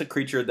mean, that's a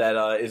creature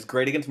that is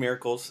great against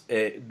Miracles.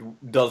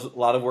 It does a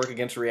lot of work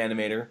against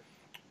Reanimator.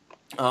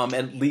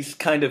 At least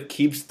kind of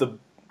keeps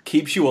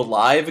you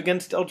alive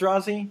against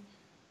Eldrazi.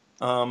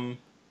 And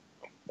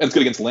it's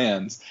good against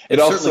lands.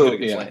 It's certainly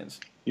good against lands.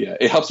 Yeah,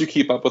 it helps you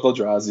keep up with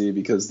Eldrazi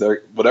because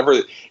they're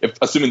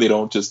assuming they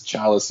don't just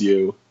chalice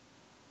you.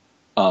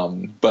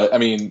 But I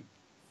mean,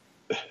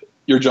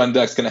 your Jund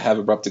deck's going to have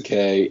Abrupt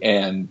Decay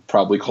and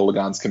probably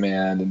Kolaghan's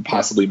Command and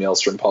possibly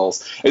Maelstrom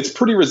Pulse. It's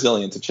pretty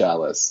resilient to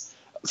chalice.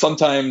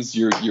 Sometimes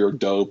you're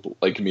dope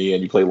like me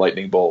and you play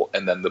Lightning Bolt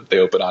and then they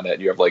open on it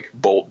and you have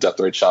Bolt,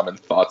 Deathrite Shaman,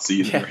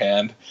 Thoughtseize in your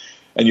hand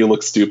and you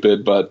look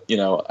stupid. But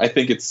I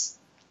think it's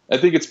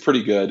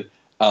pretty good.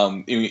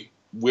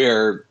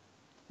 Where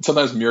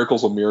sometimes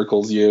Miracles will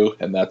Miracles you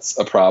and that's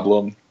a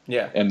problem.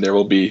 Yeah, and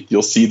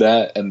you'll see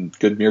that, and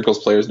good Miracles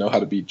players know how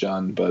to beat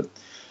Jund, but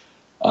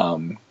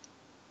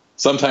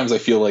sometimes I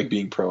feel like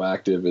being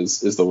proactive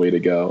is the way to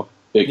go.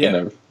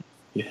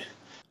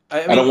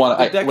 I don't want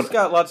the deck's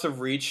got lots of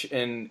reach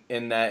in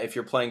that if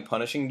you're playing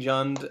Punishing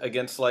Jund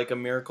against a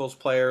Miracles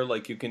player,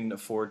 you can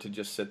afford to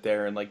just sit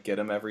there and get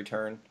him every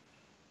turn.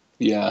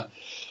 Yeah.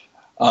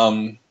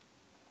 I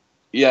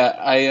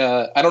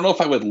don't know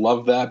if I would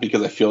love that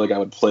because I feel like I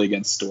would play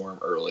against Storm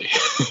early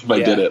if I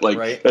did it.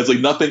 Right. It's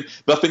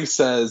nothing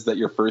says that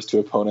your first 2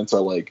 opponents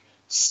are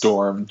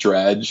Storm,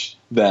 Dredge,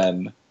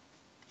 then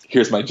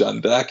here's my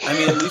Jund deck. I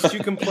mean, at least you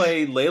can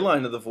play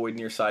Leyline of the Void in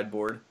your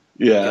sideboard.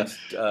 Yeah.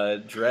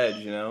 Against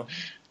Dredge, Yeah,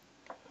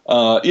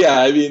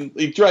 I mean,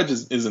 Dredge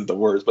isn't the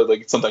worst,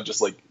 but sometimes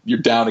just you're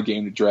down a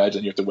game to Dredge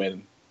and you have to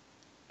win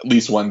at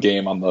least 1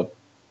 game on the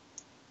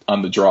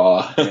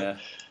draw. Yeah.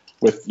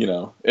 With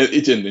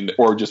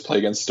or just play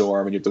against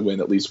Storm and you have to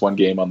win at least 1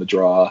 game on the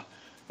draw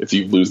if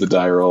you lose the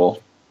die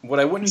roll. What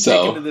I wouldn't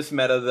take into this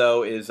meta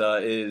though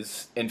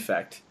is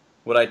Infect.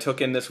 What I took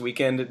in this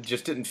weekend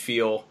just didn't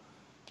feel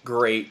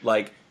great.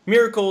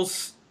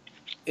 Miracles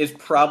is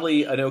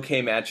probably an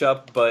okay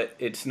matchup, but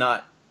it's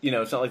not.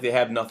 It's not like they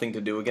have nothing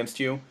to do against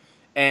you.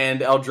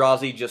 And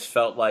Eldrazi just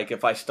felt like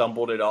if I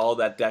stumbled at all,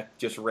 that deck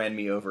just ran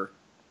me over.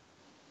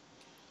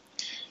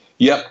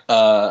 Yep,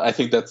 I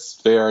think that's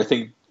fair. I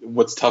think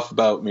what's tough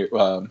about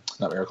not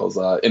Miracles,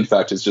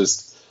 Infect is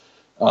just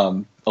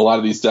a lot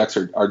of these decks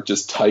are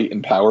just tight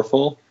and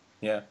powerful.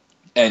 Yeah.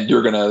 And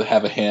you're gonna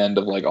have a hand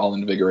of like all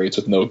invigorates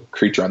with no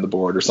creature on the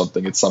board or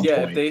something at some point.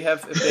 Yeah, if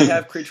they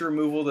have creature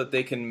removal that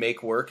they can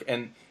make work,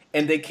 and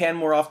they can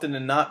more often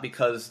than not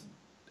because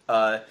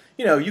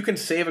you can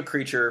save a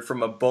creature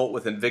from a bolt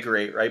with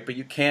invigorate, right? But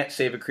you can't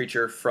save a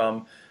creature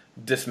from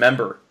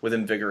dismember with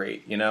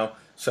invigorate.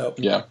 So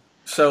yeah.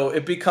 So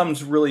it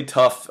becomes really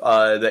tough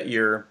that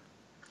your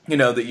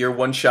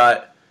one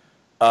shot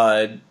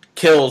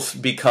kills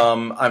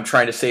become I'm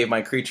trying to save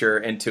my creature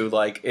into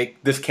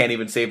this can't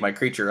even save my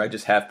creature. I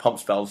just have pump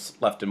spells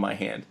left in my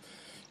hand.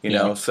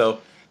 So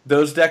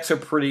those decks are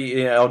pretty.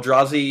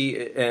 Eldrazi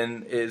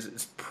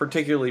is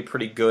particularly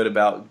pretty good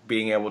about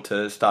being able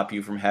to stop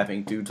you from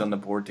having dudes on the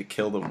board to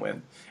kill them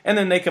with, and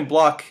then they can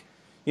block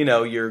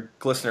your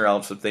Glistener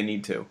Elves if they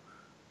need to.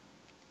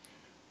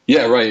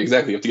 Yeah, right,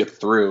 exactly. You have to get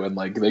through, and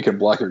they can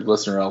block your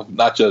Glistener Elf,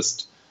 not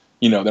just,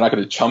 they're not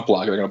going to chump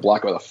block, they're going to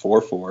block it with a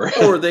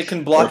 4/4. Or they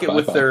can block it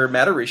with their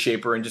Matter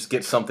Reshaper and just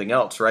get something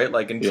else, right?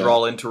 And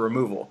draw into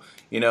removal.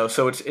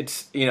 So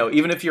it's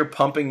even if you're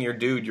pumping your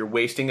dude, you're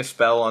wasting a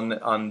spell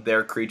on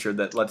their creature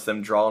that lets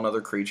them draw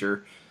another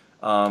creature.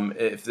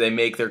 If they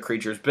make their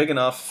creatures big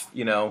enough,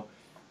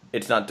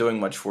 it's not doing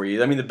much for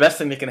you. I mean, the best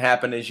thing that can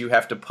happen is you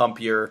have to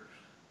pump your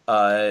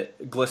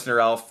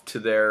Glistener Elf to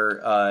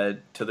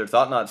their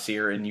Thought-Knot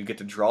Seer, and you get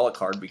to draw a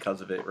card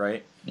because of it,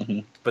 right? Mm-hmm.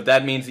 But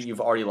that means that you've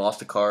already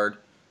lost a card,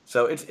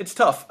 so it's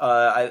tough.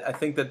 I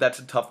think that's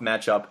a tough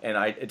matchup, and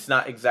it's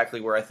not exactly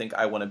where I think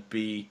I want to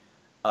be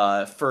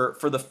for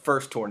the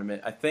first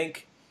tournament. I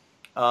think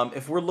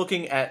if we're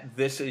looking at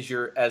this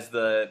as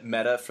the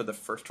meta for the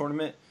first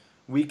tournament,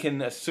 we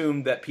can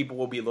assume that people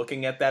will be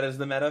looking at that as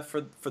the meta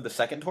for the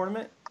second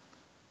tournament.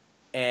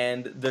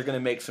 And they're going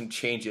to make some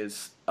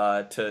changes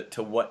to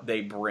what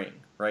they bring,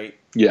 right?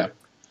 Yeah.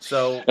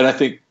 So, and I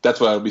think that's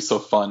why it would be so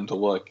fun to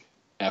look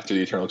after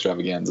the Eternal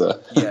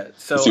Extravaganza. Yeah.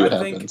 So see what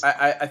happens.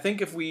 I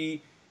think if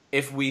we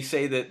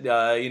say that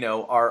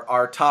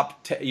our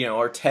top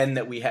our 10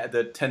 that we have,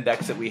 the 10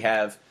 decks that we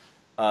have,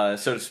 so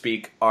to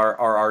speak, are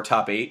our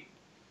top 8.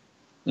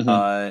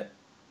 Mm-hmm.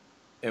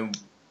 And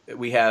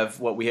we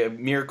have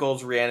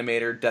Miracles,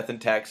 Reanimator, Death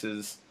and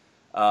Taxes,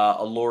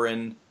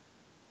 Aloran,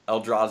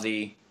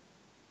 Eldrazi.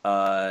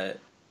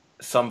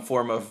 Some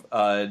form of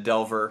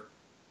Delver,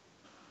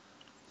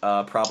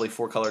 probably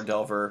 4-color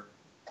Delver,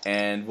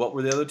 and what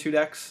were the other 2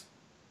 decks?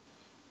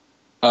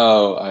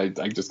 Oh, I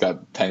just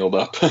got tangled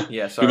up.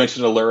 Yeah, sorry. You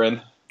mentioned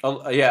Aloran.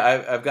 Oh,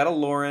 yeah, I've got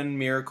Aloran,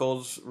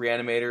 Miracles,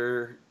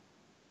 Reanimator,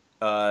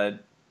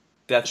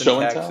 Death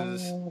Show and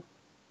Taxes.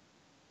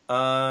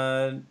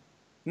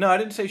 No, I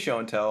didn't say Show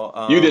and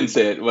Tell. You didn't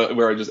say it.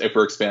 If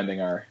we're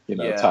expanding our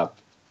top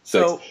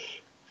 6.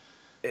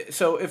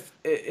 So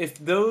if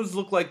those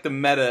look like the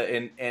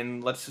meta,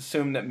 and let's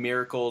assume that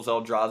Miracles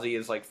Eldrazi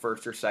is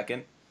first or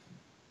second,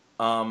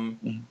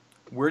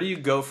 where do you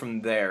go from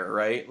there,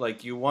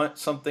 right? You want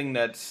something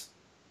that's...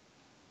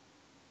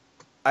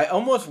 I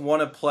almost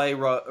want to play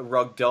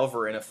Rug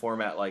Delver in a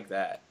format like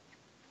that,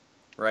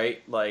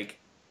 right?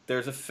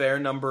 There's a fair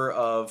number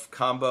of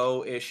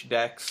combo-ish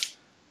decks.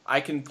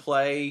 I can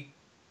play...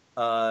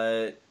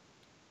 what's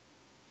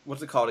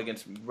it called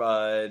against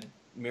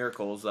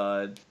Miracles?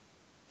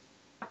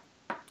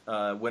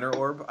 Winter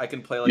Orb. I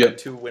can play a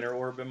 2 Winter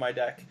Orb in my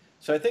deck.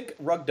 So I think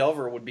Rug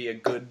Delver would be a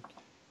good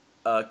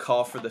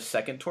call for the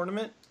second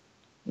tournament.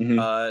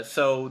 Mm-hmm.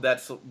 So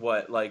that's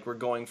what, we're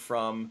going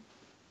from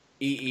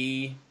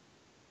EE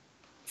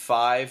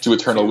 5 to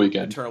Eternal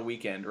Weekend. Eternal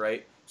Weekend,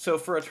 right? So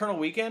for Eternal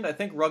Weekend, I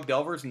think Rug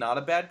Delver is not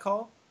a bad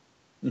call.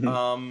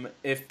 Mm-hmm.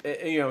 If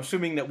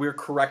assuming that we're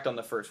correct on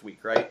the first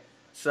week, right?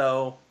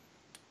 So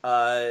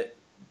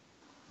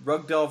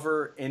Rug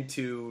Delver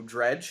into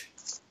Dredge.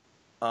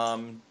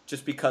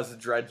 Just because the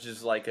Dredge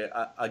is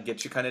a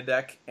get you kind of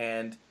deck,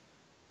 and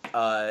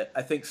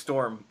I think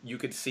Storm you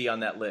could see on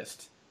that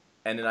list,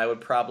 and then I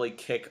would probably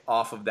kick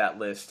off of that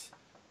list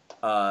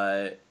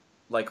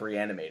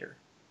Reanimator,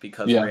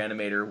 because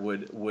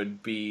Reanimator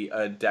would be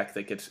a deck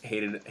that gets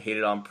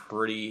hated on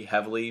pretty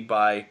heavily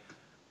by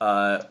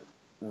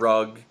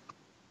Rug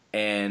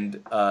and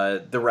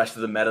the rest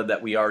of the meta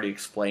that we already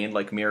explained,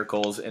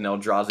 Miracles and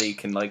Eldrazi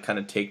can kind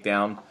of take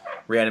down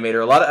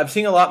Reanimator. I'm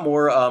seeing a lot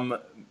more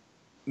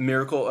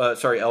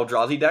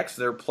Eldrazi decks.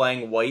 They're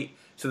playing white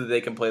so that they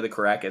can play the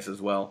Karakas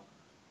as well.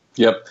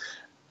 Yep.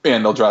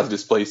 And Eldrazi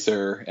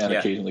Displacer and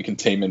occasionally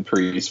Containment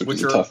Priest, which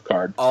is a tough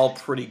card. All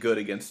pretty good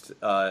against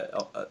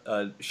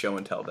a Show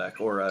and Tell deck,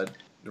 or a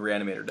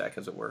Reanimator deck,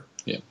 as it were.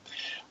 Yeah.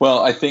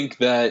 Well, I think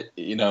that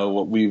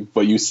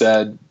what you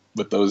said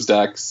with those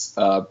decks,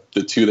 the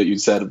 2 that you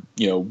said,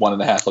 1.5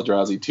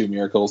 Eldrazi, 2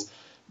 Miracles,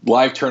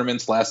 live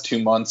tournaments last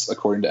 2 months,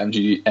 according to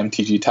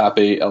MTG Top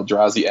 8,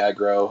 Eldrazi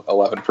Aggro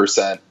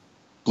 11%,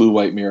 Blue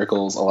White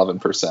Miracles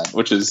 11%,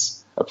 which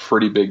is a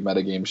pretty big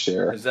metagame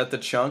share. Is that the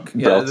chunk?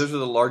 Yeah, those are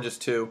the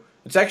largest two.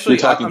 It's actually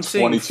you're talking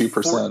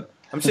 22%.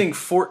 I'm seeing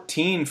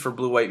 14 for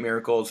Blue White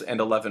Miracles and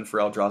 11 for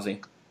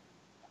Eldrazi.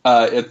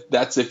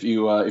 That's if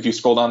you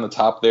scroll down the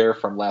top there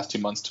from last 2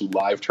 months to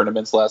live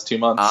tournaments last 2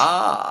 months.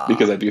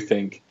 Because I do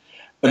think,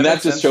 and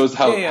that just shows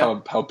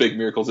how big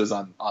Miracles is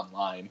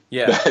online.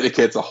 Yeah, that it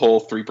gets a whole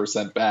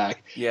 3%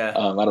 back. Yeah,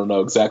 I don't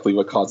know exactly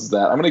what causes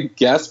that. I'm gonna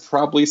guess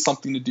probably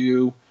something to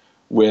do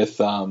with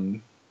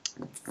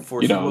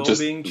Force of Will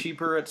being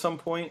cheaper at some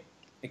point.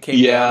 It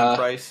came down in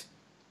price.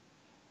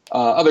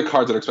 Other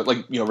cards that are expensive,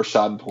 like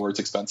Rashad Port's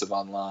expensive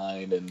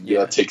online, and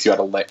it takes you out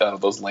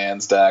of those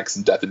land stacks,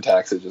 and Death and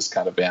Taxes just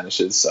kind of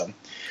vanishes. So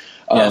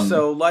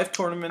so live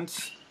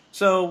tournaments.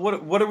 So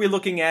what are we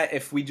looking at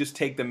if we just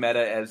take the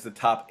meta as the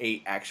top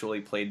 8 actually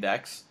played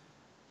decks?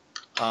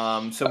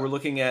 So we're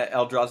looking at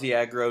Eldrazi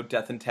Aggro,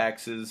 Death and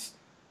Taxes,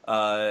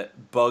 Bug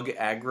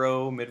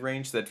Aggro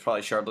midrange. That's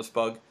probably Shardless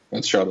Bug.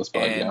 That's Shardless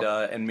Bug,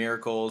 and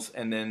Miracles,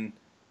 and then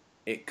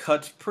it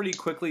cuts pretty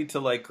quickly to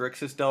like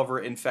Grixis Delver,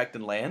 Infect,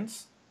 and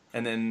Lands.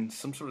 And then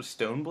some sort of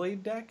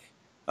Stoneblade deck?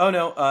 Oh,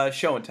 no,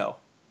 Show and Tell.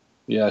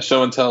 Yeah,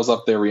 Show and Tell's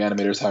up there.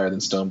 Reanimator's higher than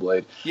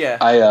Stoneblade. Yeah.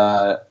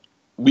 I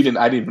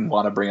didn't even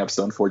want to bring up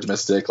Stoneforge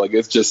Mystic. Like,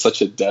 it's just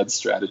such a dead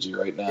strategy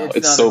right now.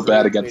 It's so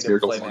bad against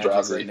Miracles and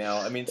Eldrazi right now.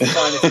 I mean, it's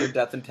fine if your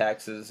Death and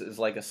Taxes is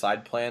like a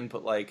side plan,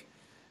 but like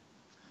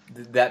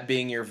that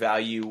being your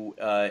value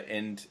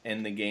in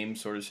the game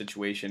sort of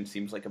situation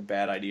seems like a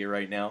bad idea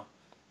right now.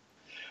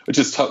 Which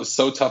is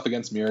so tough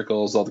against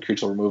Miracles, all the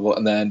creature removal,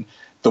 and then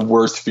the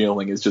worst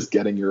feeling is just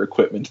getting your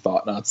equipment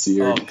Thought Knot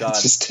Seared. Oh, God.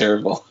 It's just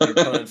terrible. Your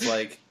opponent's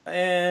like,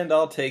 and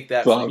I'll take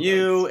that from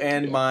you,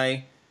 and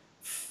my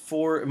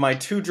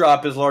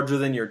 2-drop is larger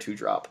than your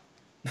 2-drop.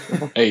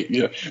 Hey,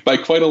 yeah, by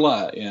quite a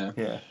lot,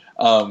 yeah.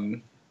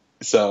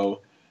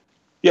 So,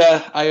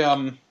 yeah,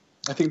 I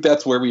think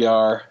that's where we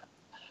are.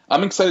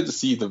 I'm excited to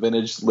see the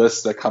vintage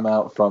lists that come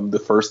out from the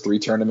first 3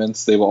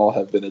 tournaments. They will all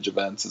have vintage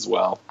events as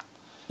well.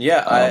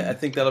 Yeah, I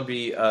think that'll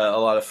be a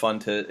lot of fun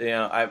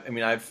to. I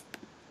mean, I've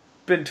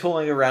been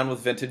tooling around with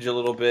vintage a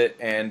little bit,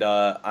 and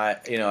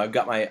I've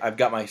got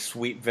my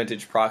sweet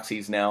vintage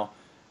proxies now,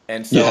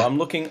 and so I'm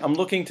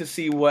looking to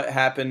see what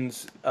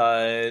happens,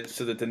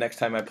 so that the next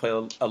time I play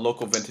a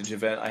local vintage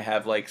event, I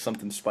have like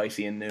something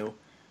spicy and new.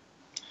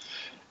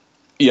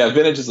 Yeah,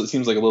 vintage it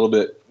seems like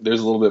there's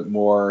a little bit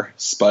more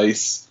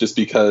spice, just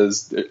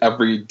because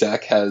every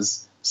deck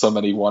has so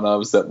many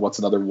one-ofs that what's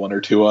another 1 or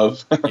 2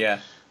 of. Yeah.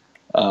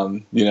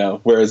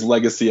 Whereas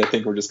Legacy, I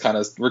think we're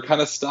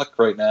kind of stuck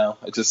right now.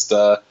 I just,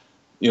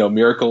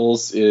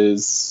 Miracles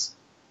is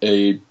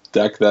a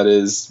deck that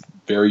is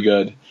very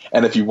good,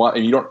 and if you want,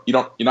 and you're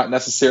not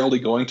necessarily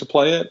going to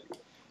play it,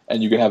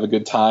 and you can have a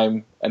good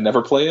time and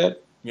never play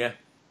it. Yeah.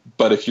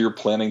 But if you're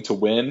planning to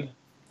win,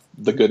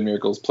 the good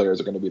Miracles players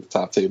are going to be at the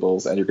top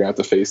tables, and you're going to have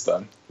to face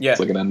them. Yeah.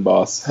 It's like an end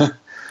boss. So.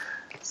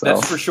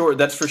 That's for sure.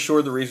 That's for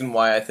sure the reason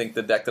why I think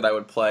the deck that I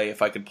would play,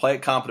 if I could play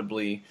it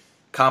competently,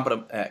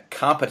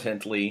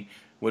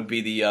 would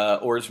be the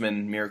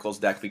Oarsman Miracles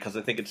deck, because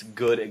I think it's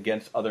good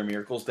against other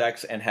Miracles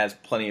decks and has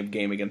plenty of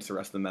game against the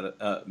rest of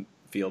the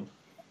field.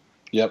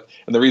 Yep.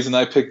 And the reason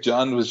I picked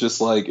Jund was just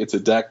like, it's a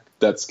deck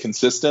that's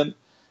consistent.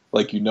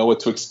 Like, you know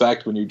what to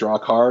expect when you draw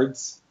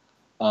cards.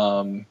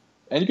 And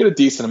you get a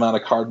decent amount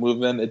of card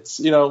movement. It's,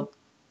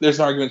 there's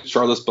an argument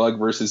Shardless Bug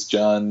versus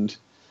Jund.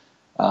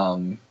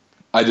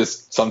 I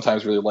just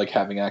sometimes really like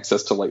having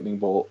access to Lightning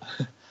Bolt.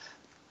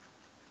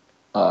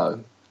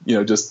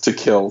 Just to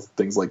kill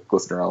things like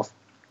Glistener Elf.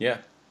 Yeah.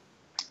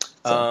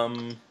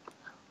 So.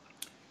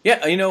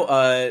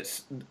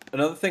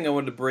 Another thing I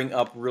wanted to bring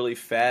up really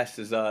fast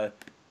is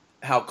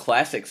how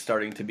Classic's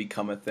starting to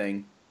become a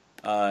thing.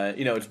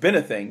 It's been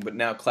a thing, but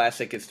now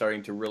Classic is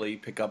starting to really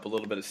pick up a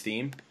little bit of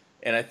steam.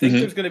 And I think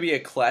there's going to be a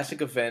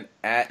Classic event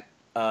at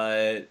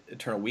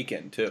Eternal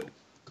Weekend, too.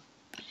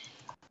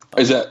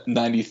 Is that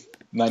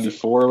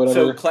 94 or whatever?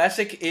 So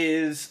Classic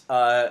is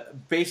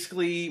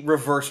basically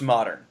reverse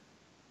Modern.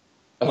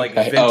 Like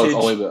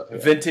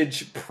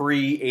vintage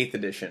pre-8th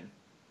edition.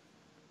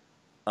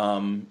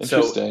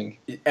 Interesting.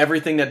 So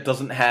everything that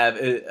doesn't have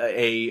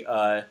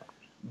a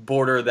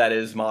border that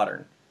is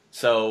modern.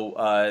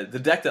 So the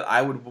deck that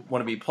I would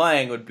want to be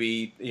playing would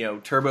be,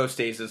 Turbo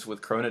Stasis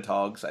with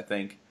Chronatogs, I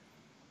think.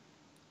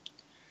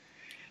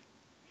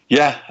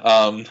 Yeah,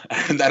 I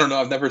don't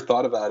know. I've never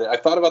thought about it. I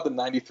thought about the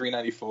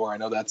 93-94. I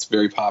know that's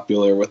very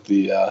popular with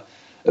the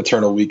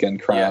Eternal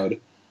Weekend crowd.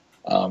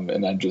 Yeah.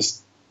 And I'm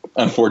just,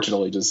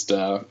 unfortunately, just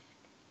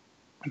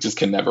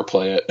can never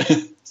play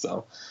it.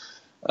 So,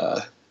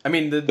 I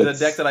mean, the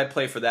deck that I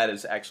play for that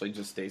is actually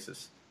just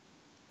Stasis.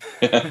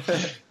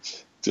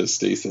 Just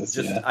Stasis.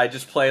 I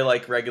just play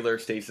like regular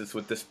Stasis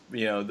with this,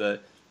 the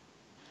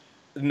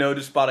no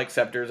Despotic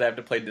Scepters. I have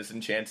to play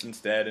Disenchants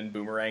instead and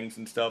Boomerangs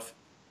and stuff.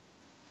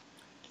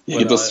 You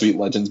get those sweet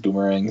Legends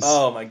Boomerangs.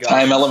 Oh my god!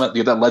 Time Element.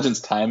 You get that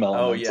Legends Time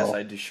Elemental. Oh yes,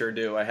 I sure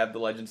do. I have the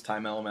Legends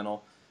Time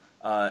Elemental.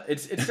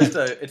 It's just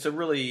it's a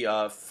really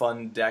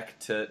fun deck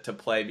to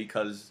play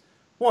because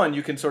one,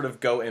 you can sort of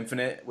go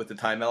infinite with the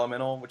time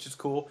elemental, which is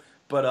cool.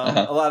 But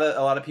a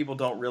lot of people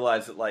don't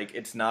realize that like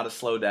it's not a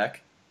slow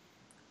deck.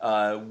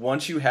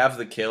 Once you have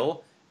the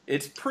kill,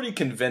 it's pretty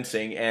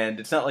convincing, and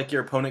it's not like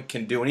your opponent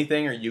can do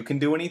anything or you can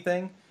do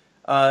anything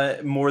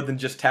more than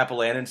just tap a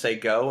land and say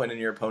go, and then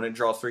your opponent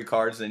draws 3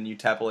 cards, and you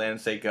tap a land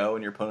and say go,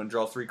 and your opponent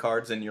draws 3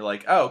 cards, and you're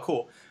like, oh,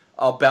 cool.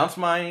 I'll bounce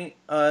my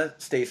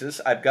stasis.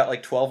 I've got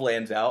like 12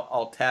 lands out.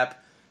 I'll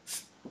tap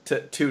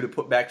 2 to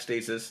put back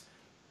stasis,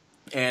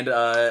 and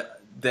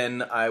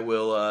then I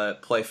will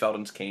play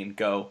Felden's Cane.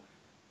 Go,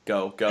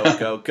 go, go,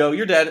 go, go.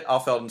 You're dead. I'll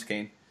Felden's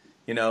Cane.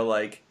 You know,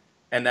 like,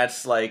 and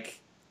that's like,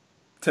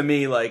 to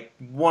me, like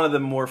one of the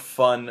more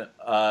fun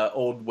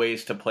old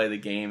ways to play the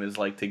game is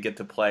like to get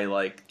to play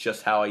like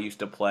just how I used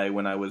to play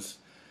when I was,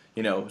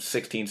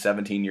 16,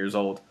 17 years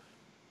old.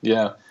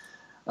 Yeah.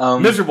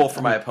 Miserable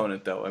for my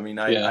opponent, though. I mean,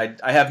 I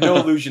have no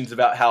illusions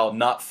about how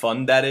not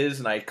fun that is,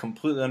 and I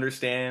completely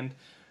understand,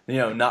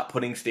 not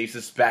putting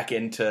stasis back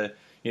into,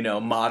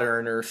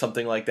 modern or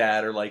something like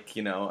that, or like,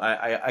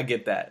 I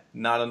get that.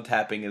 Not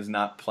untapping is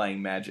not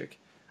playing Magic.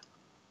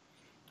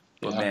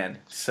 But man,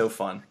 so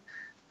fun.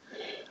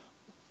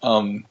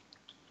 I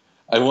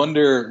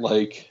wonder,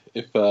 like,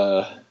 if,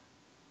 well,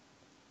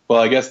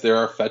 I guess there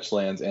are fetch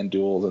lands and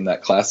duels in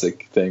that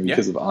classic thing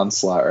because of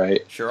Onslaught,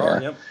 right? Sure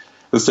are, yep.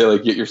 Let's say,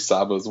 like, get your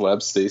Sabo's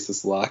Web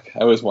stasis lock.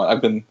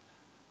 I've been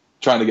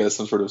trying to get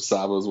some sort of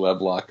Sabo's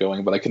Web lock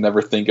going, but I can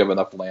never think of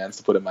enough lands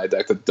to put in my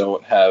deck that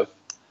don't have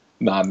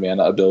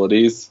non-mana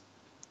abilities.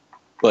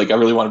 Like, I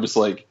really want to just,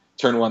 like,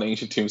 turn 1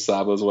 Ancient Tomb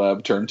Sabo's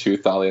Web, turn 2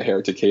 Thalia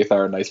Heretic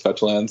Cathar, nice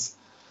fetch lands.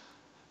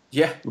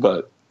 Yeah.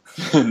 But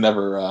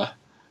never, I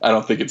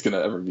don't think it's going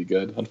to ever be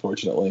good,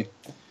 unfortunately.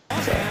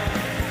 So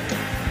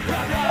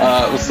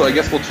I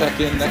guess we'll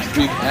check in next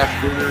week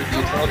after the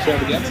Eternal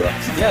Extravaganza.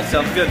 Yeah,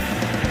 sounds good.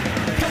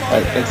 All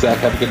right, thanks, Zach.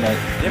 Have a good night.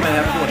 Yeah, man,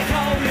 have a good one.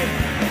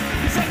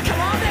 He said,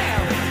 come on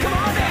down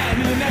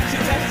to the next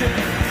contestant.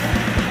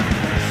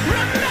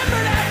 Remember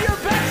to have your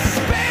pets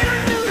spayed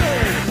or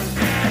neutered.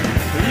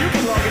 You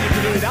can log into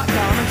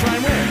Canoodle.com and try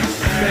and win.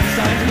 Spend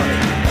time to money.